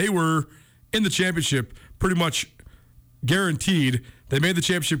 they were in the championship pretty much guaranteed. They made the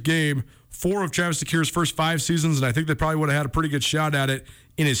championship game 4 of Travis DeCuire's first 5 seasons, and I think they probably would have had a pretty good shot at it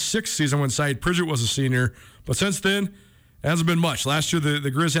in his 6th season when Syed Pridgett was a senior. But since then, it hasn't been much. Last year, the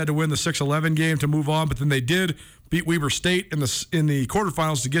Grizz had to win the 6-11 game to move on, but then they did beat Weber State in the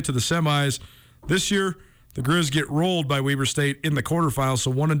quarterfinals to get to the semis. This year, the Grizz get rolled by Weber State in the quarterfinals,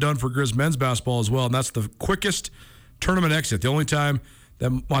 so 1 and done for Grizz men's basketball as well, and that's the quickest tournament exit, the only time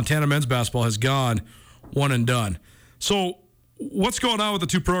that Montana men's basketball has gone 1 and done. So what's going on with the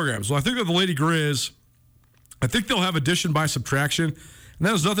 2 programs? Well, I think that the Lady Grizz, I think they'll have addition by subtraction, and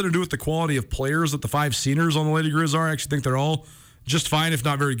that has nothing to do with the quality of players that the 5 seniors on the Lady Grizz are. I actually think they're all just fine, if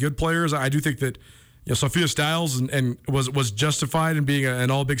not very good players. I do think that Sophia Stiles and was justified in being an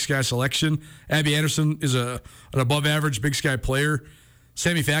all Big Sky selection. Abby Anderson is an above-average Big Sky player.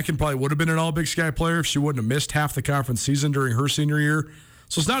 Sammy Fatkin probably would have been an all Big Sky player if she wouldn't have missed half the conference season during her senior year.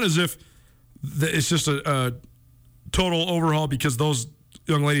 So it's not as if it's just a total overhaul because those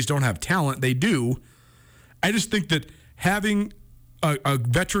young ladies don't have talent. They do. I just think that having a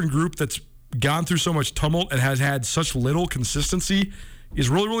veteran group that's gone through so much tumult and has had such little consistency is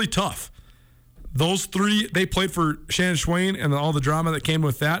really, really tough. Those 3, they played for Shannon Schwain and all the drama that came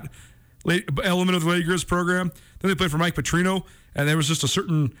with that element of the Lady Grizz program. Then they played for Mike Petrino, and there was just a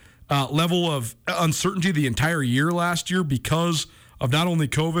certain level of uncertainty the entire year last year because of not only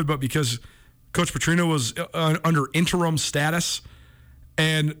COVID, but because Coach Petrino was under interim status.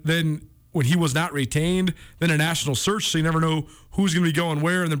 And then when he was not retained, then a national search, so you never know who's going to be going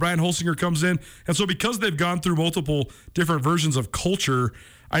where. And then Brian Holsinger comes in. And so because they've gone through multiple different versions of culture,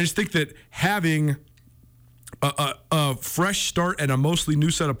 I just think that having a fresh start and a mostly new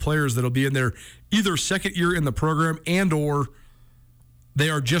set of players that'll be in their either second year in the program and or they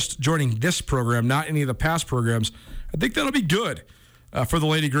are just joining this program, not any of the past programs, I think that'll be good for the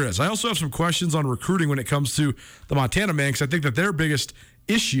Lady Grizz. I also have some questions on recruiting when it comes to the Montana men, because I think that their biggest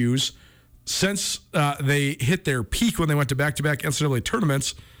issues since they hit their peak when they went to back-to-back NCAA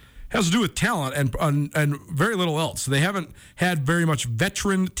tournaments has to do with talent and very little else. They haven't had very much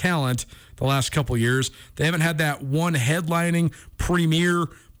veteran talent the last couple years. They haven't had that one headlining premier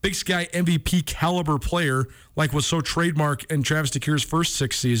Big Sky MVP caliber player like was so trademark in Travis DeCuire's first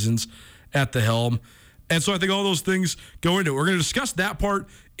 6 seasons at the helm. And so I think all those things go into it. We're going to discuss that part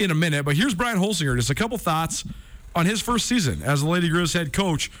in a minute, but here's Brian Holsinger. Just a couple thoughts on his first season as the Lady Grizz head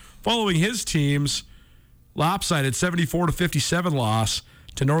coach following his team's lopsided 74-57 loss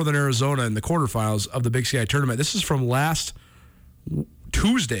to Northern Arizona in the quarterfinals of the Big Sky tournament. This is from last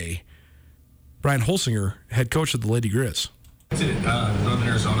Tuesday. Brian Holsinger, head coach of the Lady Grizz. Northern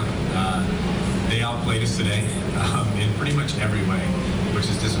Arizona, they outplayed us today in pretty much every way, which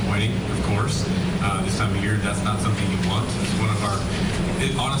is disappointing, of course. This time of year, that's not something you want. It's one of our,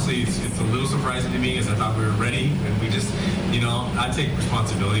 honestly, it's a little surprising to me as I thought we were ready, and we just, I take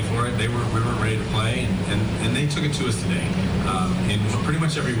responsibility for it. We were ready to play, and they took it to us today in pretty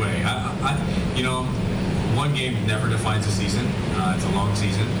much every way. One game never defines a season. It's a long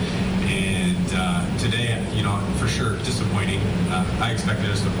season. And today, for sure, disappointing. I expected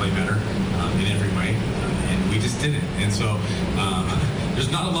us to play better in every way, and we just didn't. And so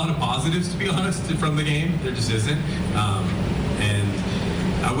there's not a lot of positives, to be honest, from the game. There just isn't. And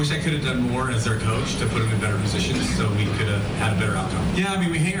I wish I could have done more as their coach to put them in better positions so we could have had a better outcome. Yeah, I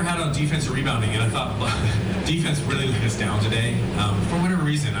mean, we hang our hat on defense and rebounding, and I thought defense really let us down today for whatever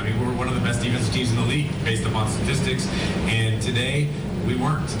reason. I mean, we're one of the best defensive teams in the league based upon statistics, and today we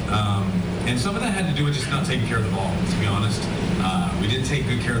weren't. And some of that had to do with just not taking care of the ball, to be honest. We didn't take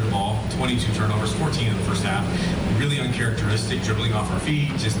good care of the ball. 22 turnovers, 14 in the first half. Really uncharacteristic, dribbling off our feet,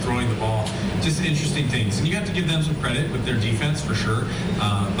 just throwing the ball. Just interesting things. And you have to give them some credit with their defense for sure.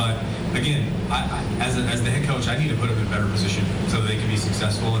 But again, as the head coach, I need to put them in a better position so that they can be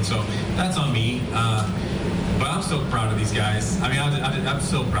successful. And so that's on me. But I'm so proud of these guys. I mean, I'm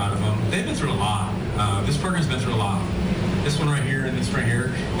so proud of them. They've been through a lot. This program's been through a lot. This one right here and this right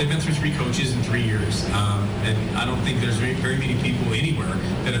here, they've been through 3 coaches in 3 years. And I don't think there's very many people anywhere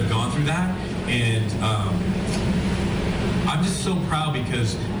that have gone through that. And I'm just so proud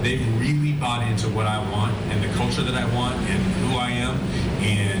because they've really bought into what I want and the culture that I want and who I am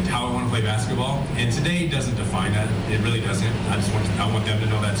and how I want to play basketball. And today doesn't define that. It really doesn't. I want them to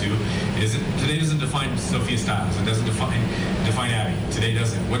know that too. Today doesn't define Sophia Stiles. It doesn't define Abby. Today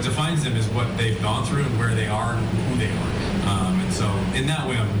doesn't. What defines them is what they've gone through and where they are and who they are. And so in that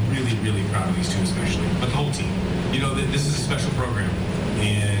way, I'm really, really proud of these two especially, but the whole team. You know, this is a special program.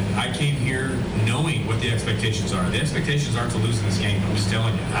 And I came here knowing what the expectations are. The expectations aren't to lose in this game. I'm just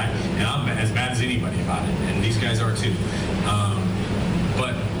telling you. And I'm as bad as anybody about it. And these guys are too.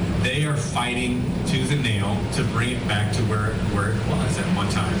 But they are fighting tooth and nail to bring it back to where it was at one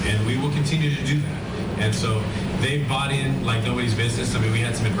time. And we will continue to do that. And so they've bought in like nobody's business. I mean, we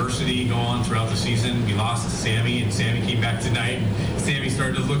had some adversity go on throughout the season. We lost to Sammy, and Sammy came back tonight. And Sammy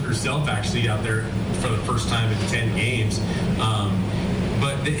started to look herself actually out there for the first time in 10 games.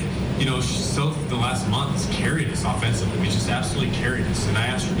 But so the last month has carried us offensively. It just absolutely carried us. And I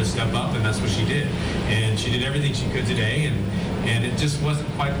asked her to step up, and that's what she did. And she did everything she could today, and it just wasn't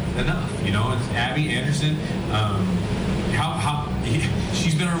quite enough. You know, it's Abby Anderson.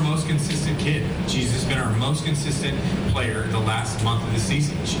 She's been our most consistent kid. She's just been our most consistent player the last month of the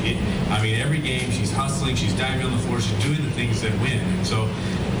season. Every game she's hustling, she's diving on the floor, she's doing the things that win. And so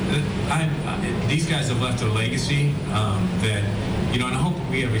these guys have left a legacy that, and I hope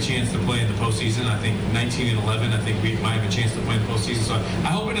we have a chance to play in the postseason. I think 19 and 11, I think we might have a chance to play in the postseason. So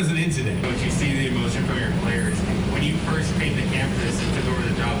I hope it doesn't end today. But you see the emotion from your players. When you first came to campus and took over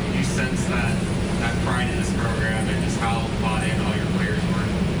the job, did you sense that pride in this program and just how bought in all your players were?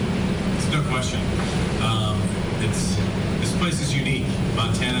 It's no question. This place is unique.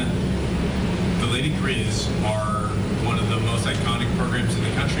 Montana, the Lady Grizz are one of the most iconic programs in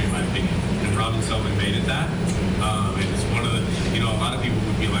the country, in my opinion. And Robin Sullivan made it that. And it's one of the, a lot of people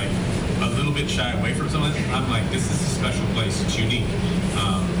would be like a little bit shy away from something. I'm like, this is a special place. It's unique.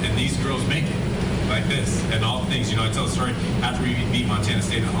 And these girls make it like this. And all things, I tell a story after we beat Montana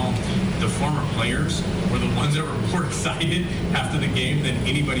State at home, the former players were the ones that were more excited after the game than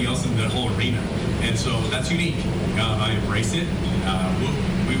anybody else in the whole arena. And so that's unique. I embrace it.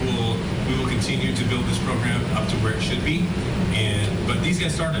 We will continue to build this program up to where it should be. But these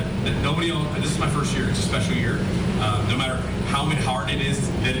guys started. This is my first year. It's a special year. No matter how hard it is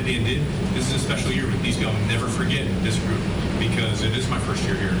that it ended, this is a special year. These people never forget this group because it is my first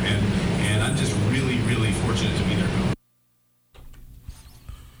year here, and I'm just really, really fortunate to be there.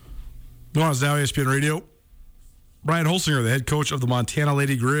 Nuanez Now, ESPN Radio. Brian Holsinger, the head coach of the Montana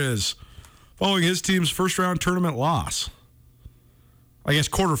Lady Grizz, following his team's first-round tournament loss. I guess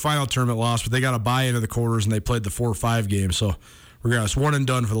quarterfinal tournament loss, but they got a bye into the quarters, and they played the 4-5 game. So, regardless, one and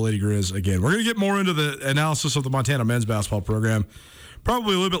done for the Lady Grizz again. We're going to get more into the analysis of the Montana men's basketball program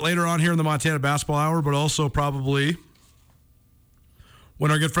probably a little bit later on here in the Montana Basketball Hour, but also probably when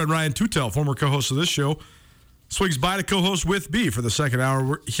our good friend Ryan Tutel, former co-host of this show, swings by to co-host with B for the second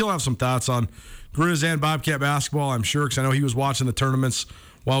hour. He'll have some thoughts on Grizz and Bobcat basketball, I'm sure, because I know he was watching the tournaments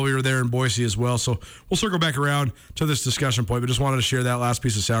while we were there in Boise as well. So we'll circle back around to this discussion point, but just wanted to share that last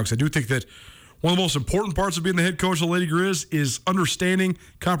piece of sound because I do think that one of the most important parts of being the head coach of the Lady Grizz is understanding,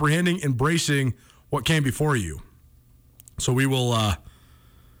 comprehending, embracing what came before you. So we will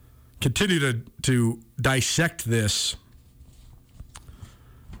continue to dissect this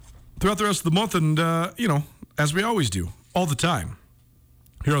throughout the rest of the month and, as we always do, all the time,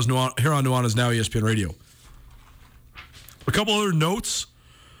 here on Nuanez Now, ESPN Radio. A couple other notes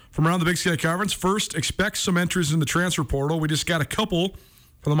from around the Big Sky Conference. First, expect some entries in the transfer portal. We just got a couple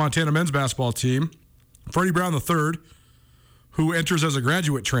for the Montana men's basketball team. Freddie Brown III, who enters as a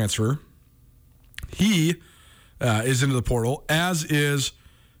graduate transfer. He is into the portal, as is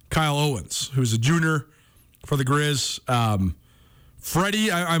Kyle Owens, who's a junior for the Grizz.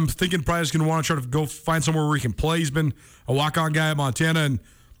 Freddie, I'm thinking probably is going to want to try to go find somewhere where he can play. He's been a walk-on guy at Montana and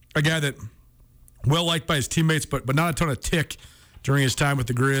a guy that well-liked by his teammates, but not a ton of tick during his time with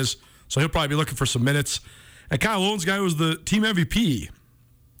the Grizz. So he'll probably be looking for some minutes. And Kyle Owens, guy who was the team MVP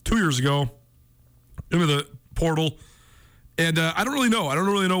 2 years ago, into the portal. And I don't really know. I don't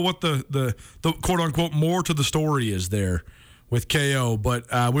really know what the quote-unquote more to the story is there with KO. But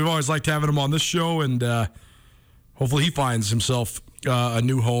we've always liked having him on this show, and hopefully he finds himself a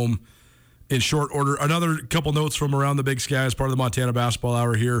new home in short order. Another couple notes from around the Big Sky as part of the Montana Basketball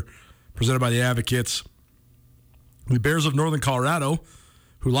Hour here, presented by the Advocates. The Bears of Northern Colorado,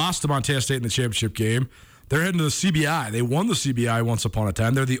 who lost to Montana State in the championship game, they're heading to the CBI. They won the CBI once upon a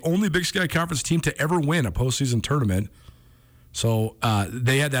time. They're the only Big Sky Conference team to ever win a postseason tournament. So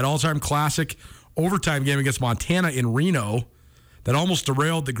they had that all-time classic overtime game against Montana in Reno that almost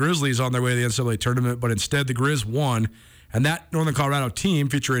derailed the Grizzlies on their way to the NCAA tournament, but instead the Grizz won. And that Northern Colorado team,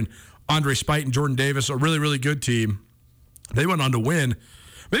 featuring Andre Spite and Jordan Davis, a really, really good team, they went on to win.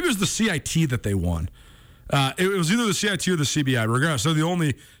 Maybe it was the CIT that they won. It was either the CIT or the CBI. Regardless, they're the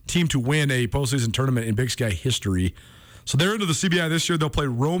only team to win a postseason tournament in Big Sky history. So they're into the CBI this year. They'll play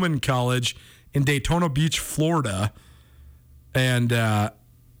Roman College in Daytona Beach, Florida. And they'll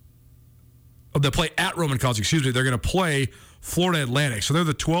play at Roman College, excuse me. They're going to play Florida Atlantic. So they're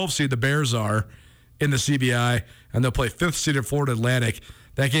the 12th seed, the Bears are, in the CBI. And they'll play 5th seed at Florida Atlantic.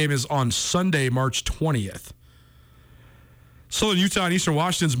 That game is on Sunday, March 20th. Southern Utah and Eastern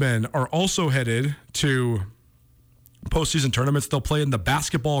Washington's men are also headed to postseason tournaments. They'll play in the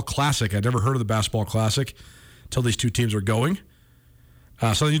Basketball Classic. I'd never heard of the Basketball Classic until these two teams are going.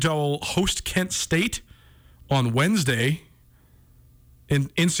 Southern Utah will host Kent State on Wednesday in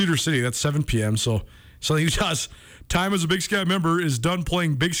Cedar City. That's 7 p.m. So Southern Utah's time as a Big Sky member is done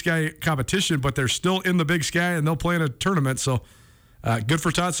playing Big Sky competition, but they're still in the Big Sky, and they'll play in a tournament. So good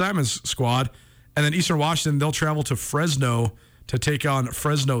for Todd Simon's squad. And then Eastern Washington, they'll travel to Fresno to take on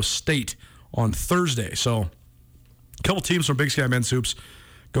Fresno State on Thursday. So a couple teams from Big Sky Men's Hoops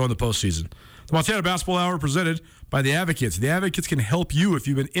go in the postseason. The Montana Basketball Hour presented by the Advocates. The Advocates can help you if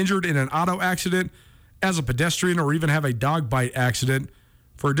you've been injured in an auto accident, as a pedestrian, or even have a dog bite accident.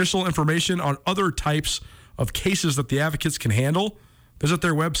 For additional information on other types of cases that the Advocates can handle, visit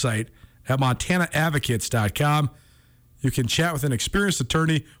their website at montanaadvocates.com. You can chat with an experienced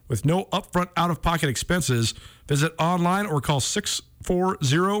attorney with no upfront out-of-pocket expenses. Visit online or call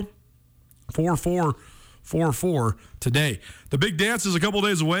 640-4444 today. The big dance is a couple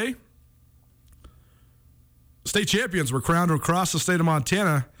days away. State champions were crowned across the state of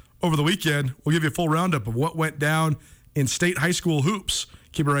Montana over the weekend. We'll give you a full roundup of what went down in state high school hoops.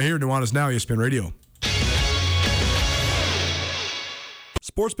 Keep it right here. Nuanez Now, ESPN Radio.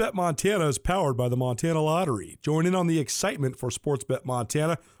 Sportsbet Montana is powered by the Montana Lottery. Join in on the excitement for Sportsbet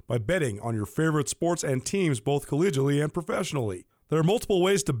Montana by betting on your favorite sports and teams both collegially and professionally. There are multiple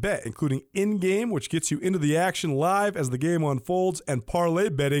ways to bet, including in-game, which gets you into the action live as the game unfolds, and parlay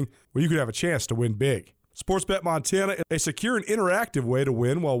betting, where you could have a chance to win big. Sportsbet Montana is a secure and interactive way to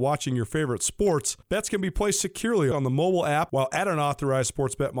win while watching your favorite sports. Bets can be placed securely on the mobile app while at an authorized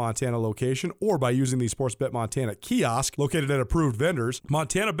Sportsbet Montana location or by using the Sportsbet Montana kiosk located at approved vendors.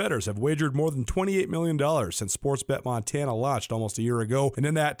 Montana bettors have wagered more than $28 million since Sportsbet Montana launched almost a year ago, and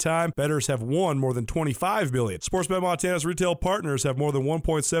in that time, bettors have won more than $25 million. Sportsbet Montana's retail partners have more than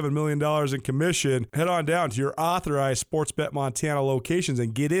 $1.7 million in commission. Head on down to your authorized Sportsbet Montana locations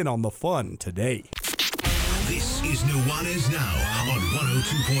and get in on the fun today. This is Nuanez Now on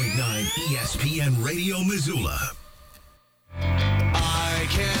 102.9 ESPN Radio Missoula. I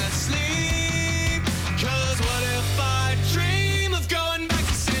can't sleep, 'cause what if I dream of going back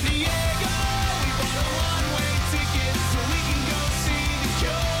to San Diego? We bought a one-way ticket so we can go see The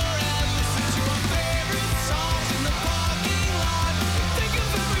Cure and listen to our favorite songs in the parking lot. Think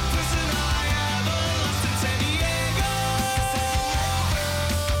of every person I ever lost in San Diego.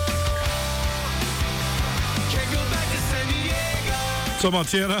 Can't go back to San Diego. So,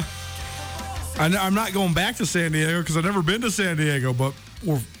 Montana, I'm not going back to San Diego because I've never been to San Diego, but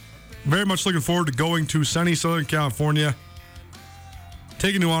we're very much looking forward to going to sunny Southern California.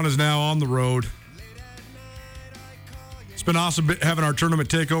 Taking Nuanez Now on the road. It's been awesome having our tournament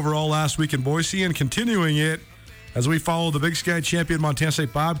takeover all last week in Boise and continuing it as we follow the Big Sky champion Montana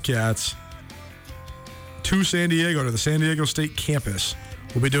State Bobcats to San Diego, to the San Diego State campus.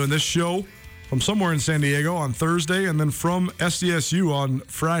 We'll be doing this show from somewhere in San Diego on Thursday and then from SDSU on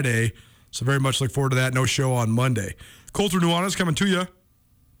Friday. So very much look forward to that. No show on Monday. Colter Nuanez coming to you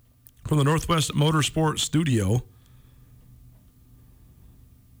from the Northwest Motorsport Studio.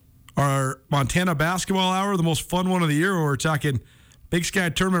 Our Montana Basketball Hour, the most fun one of the year, where we're talking Big Sky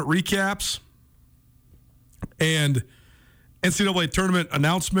tournament recaps and NCAA tournament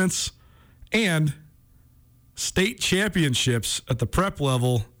announcements and state championships at the prep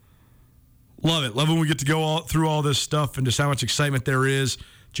level. Love it. Love when we get to go through all this stuff and just how much excitement there is,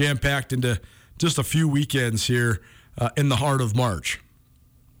 jam-packed into just a few weekends here in the heart of March.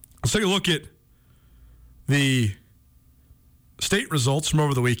 Let's take a look at the state results from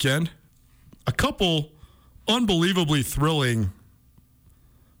over the weekend. A couple unbelievably thrilling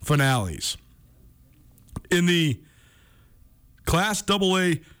finales. In the Class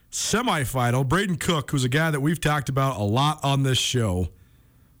AA semifinal, Braden Cook, who's a guy that we've talked about a lot on this show,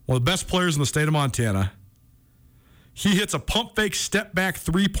 one of the best players in the state of Montana, he hits a pump fake step back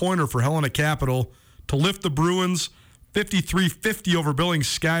three-pointer for Helena Capital to lift the Bruins 53-50 over Billings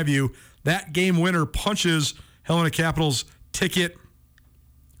Skyview. That game winner punches Helena Capital's ticket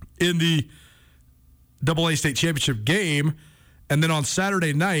in the AA state championship game. And then on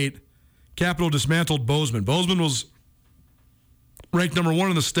Saturday night, Capital dismantled Bozeman. Bozeman was ranked number 1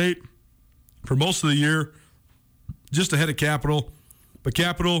 in the state for most of the year, just ahead of Capital. But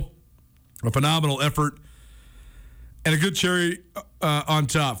Capital, a phenomenal effort and a good cherry on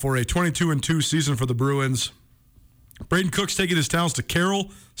top for a 22-2 season for the Bruins. Braden Cook's taking his talents to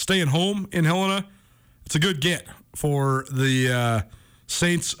Carroll, staying home in Helena. It's a good get for the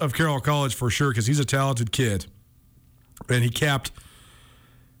Saints of Carroll College for sure, because he's a talented kid. And he capped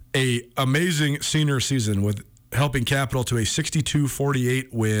a amazing senior season with helping Capital to a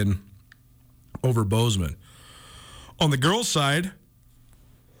 62-48 win over Bozeman. On the girls' side,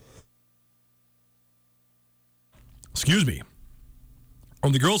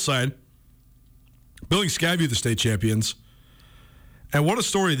 on the girls' side, Billings Skyview, the state champions. And what a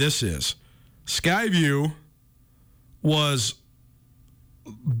story this is. Skyview was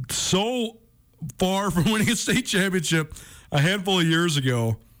so far from winning a state championship a handful of years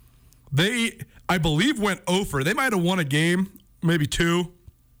ago. They, I believe, went over. They might have won a game, maybe 2,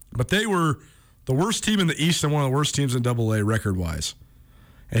 but they were the worst team in the East and one of the worst teams in AA record-wise.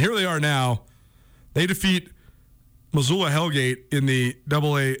 And here they are now. They defeat Missoula Hellgate in the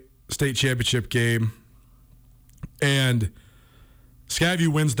AA state championship game, and Skyview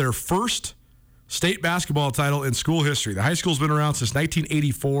wins their first state basketball title in school history. The high school's been around since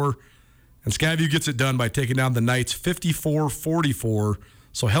 1984, and Skyview gets it done by taking down the Knights 54-44.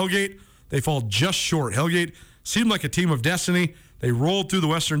 So Hellgate, they fall just short. Hellgate seemed like a team of destiny. They rolled through the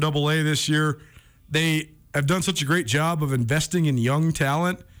Western AA this year. They have done such a great job of investing in young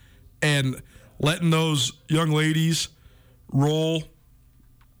talent and letting those young ladies roll.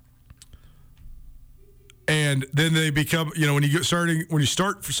 And then they become, when you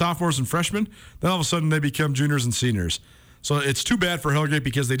start for sophomores and freshmen, then all of a sudden they become juniors and seniors. So it's too bad for Hellgate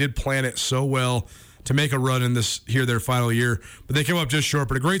because they did plan it so well to make a run in their final year. But they come up just short.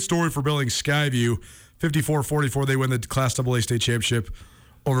 But a great story for Billings Skyview. 54-44, they win the Class AA state championship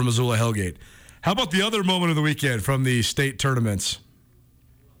over Missoula Hellgate. How about the other moment of the weekend from the state tournaments?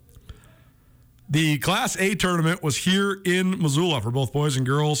 The Class A tournament was here in Missoula for both boys and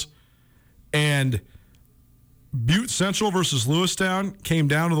girls. And Butte Central versus Lewistown came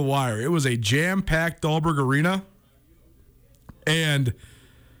down to the wire. It was a jam-packed Dahlberg Arena. And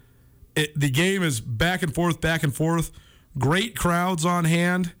the game is back and forth. Great crowds on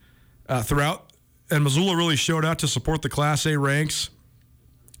hand throughout. And Missoula really showed out to support the Class A ranks.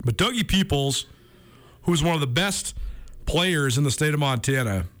 But Dougie Peoples, who's one of the best players in the state of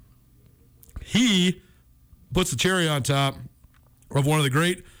Montana, he puts the cherry on top of one of the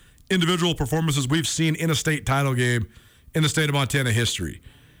great individual performances we've seen in a state title game in the state of Montana history.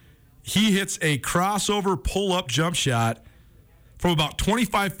 He hits a crossover pull-up jump shot from about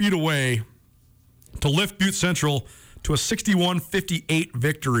 25 feet away to lift Butte Central to a 61-58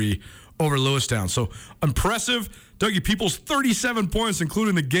 victory over Lewistown. So impressive. Dougie Peoples, 37 points,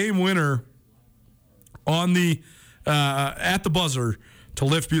 including the game winner on the at the buzzer to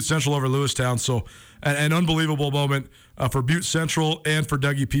lift Butte Central over Lewistown. So an unbelievable moment for Butte Central and for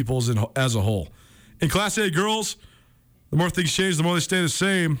Dougie Peoples as a whole. In Class A girls, the more things change, the more they stay the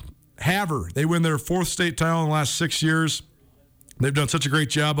same. Havre, they win their 4th state title in the last 6 years. They've done such a great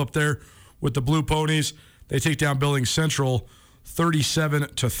job up there with the Blue Ponies. They take down Billings Central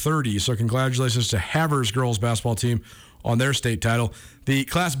 37-30. So congratulations to Havre's girls basketball team on their state title. The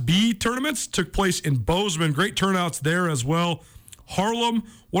Class B tournaments took place in Bozeman. Great turnouts there as well. Harlem,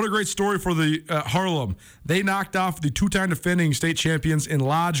 what a great story for the Harlem. They knocked off the 2-time defending state champions in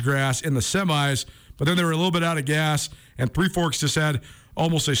Lodge Grass in the semis, but then they were a little bit out of gas, and Three Forks just had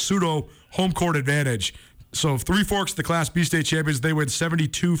almost a pseudo home court advantage. So Three Forks, the Class B state champions, they win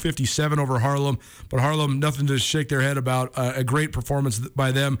 72-57 over Harlem. But Harlem, nothing to shake their head about. A great performance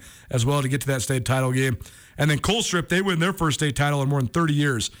by them as well to get to that state title game. And then Colstrip, they win their first state title in more than 30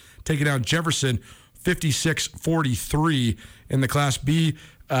 years, taking down Jefferson 56-43 in the Class B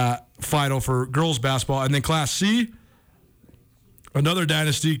final for girls basketball. And then Class C, another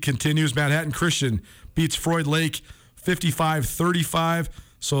dynasty continues. Manhattan Christian beats Freud Lake 55-35.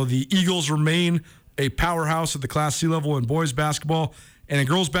 So the Eagles remain a powerhouse at the Class C level in boys basketball. And in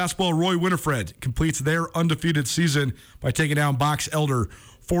girls basketball, Roy Winifred completes their undefeated season by taking down Box Elder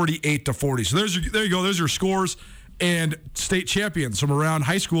 48-40. So there you go. There's your scores and state champions from around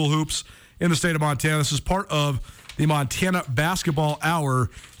high school hoops in the state of Montana. This is part of the Montana Basketball Hour.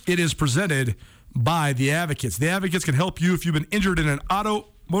 It is presented by the Advocates. The Advocates can help you if you've been injured in an auto,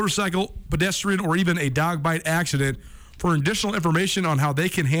 motorcycle, pedestrian, or even a dog bite accident. For additional information on how they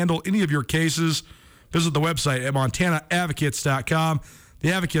can handle any of your cases, visit the website at montanaadvocates.com.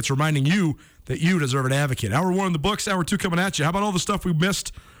 The Advocates reminding you that you deserve an advocate. Hour 1 in the books, Hour 2 coming at you. How about all the stuff we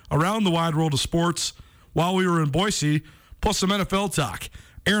missed around the wide world of sports while we were in Boise, plus some NFL talk.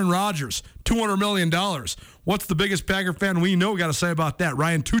 Aaron Rodgers, $200 million. What's the biggest Packer fan we know got to say about that?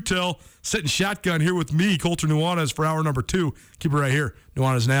 Ryan Tutel sitting shotgun here with me, Colter Nuanez, for hour number 2. Keep it right here.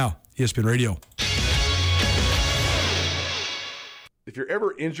 Nuanez Now, ESPN Radio. If you're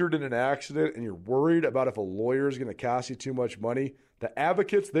ever injured in an accident and you're worried about if a lawyer is going to cost you too much money, the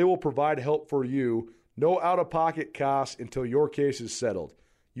Advocates, they will provide help for you. No out-of-pocket costs until your case is settled.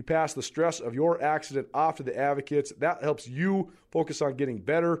 You pass the stress of your accident off to the Advocates. That helps you focus on getting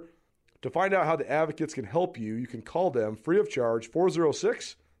better. To find out how the Advocates can help you, you can call them free of charge,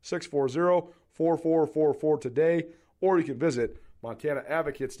 406-640-4444 today, or you can visit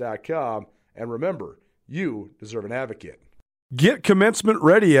montanaadvocates.com. And remember, you deserve an advocate. Get commencement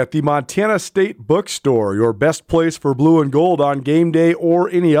ready at the Montana State Bookstore, your best place for blue and gold on game day or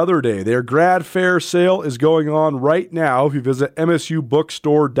any other day. Their grad fair sale is going on right now if you visit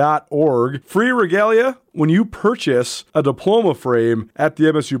msubookstore.org. Free regalia when you purchase a diploma frame at the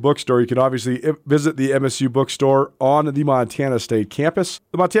MSU Bookstore. You can obviously visit the MSU Bookstore on the Montana State campus.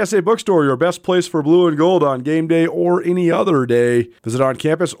 The Montana State Bookstore, your best place for blue and gold on game day or any other day. Visit on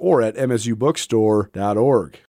campus or at msubookstore.org.